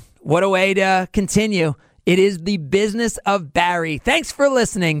 And what a way to continue. It is the business of Barry. Thanks for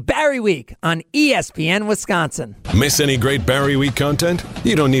listening. Barry Week on ESPN Wisconsin. Miss any great Barry Week content?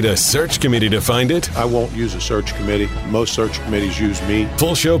 You don't need a search committee to find it. I won't use a search committee. Most search committees use me.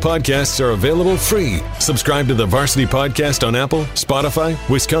 Full show podcasts are available free. Subscribe to the Varsity Podcast on Apple, Spotify,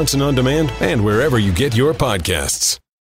 Wisconsin On Demand, and wherever you get your podcasts.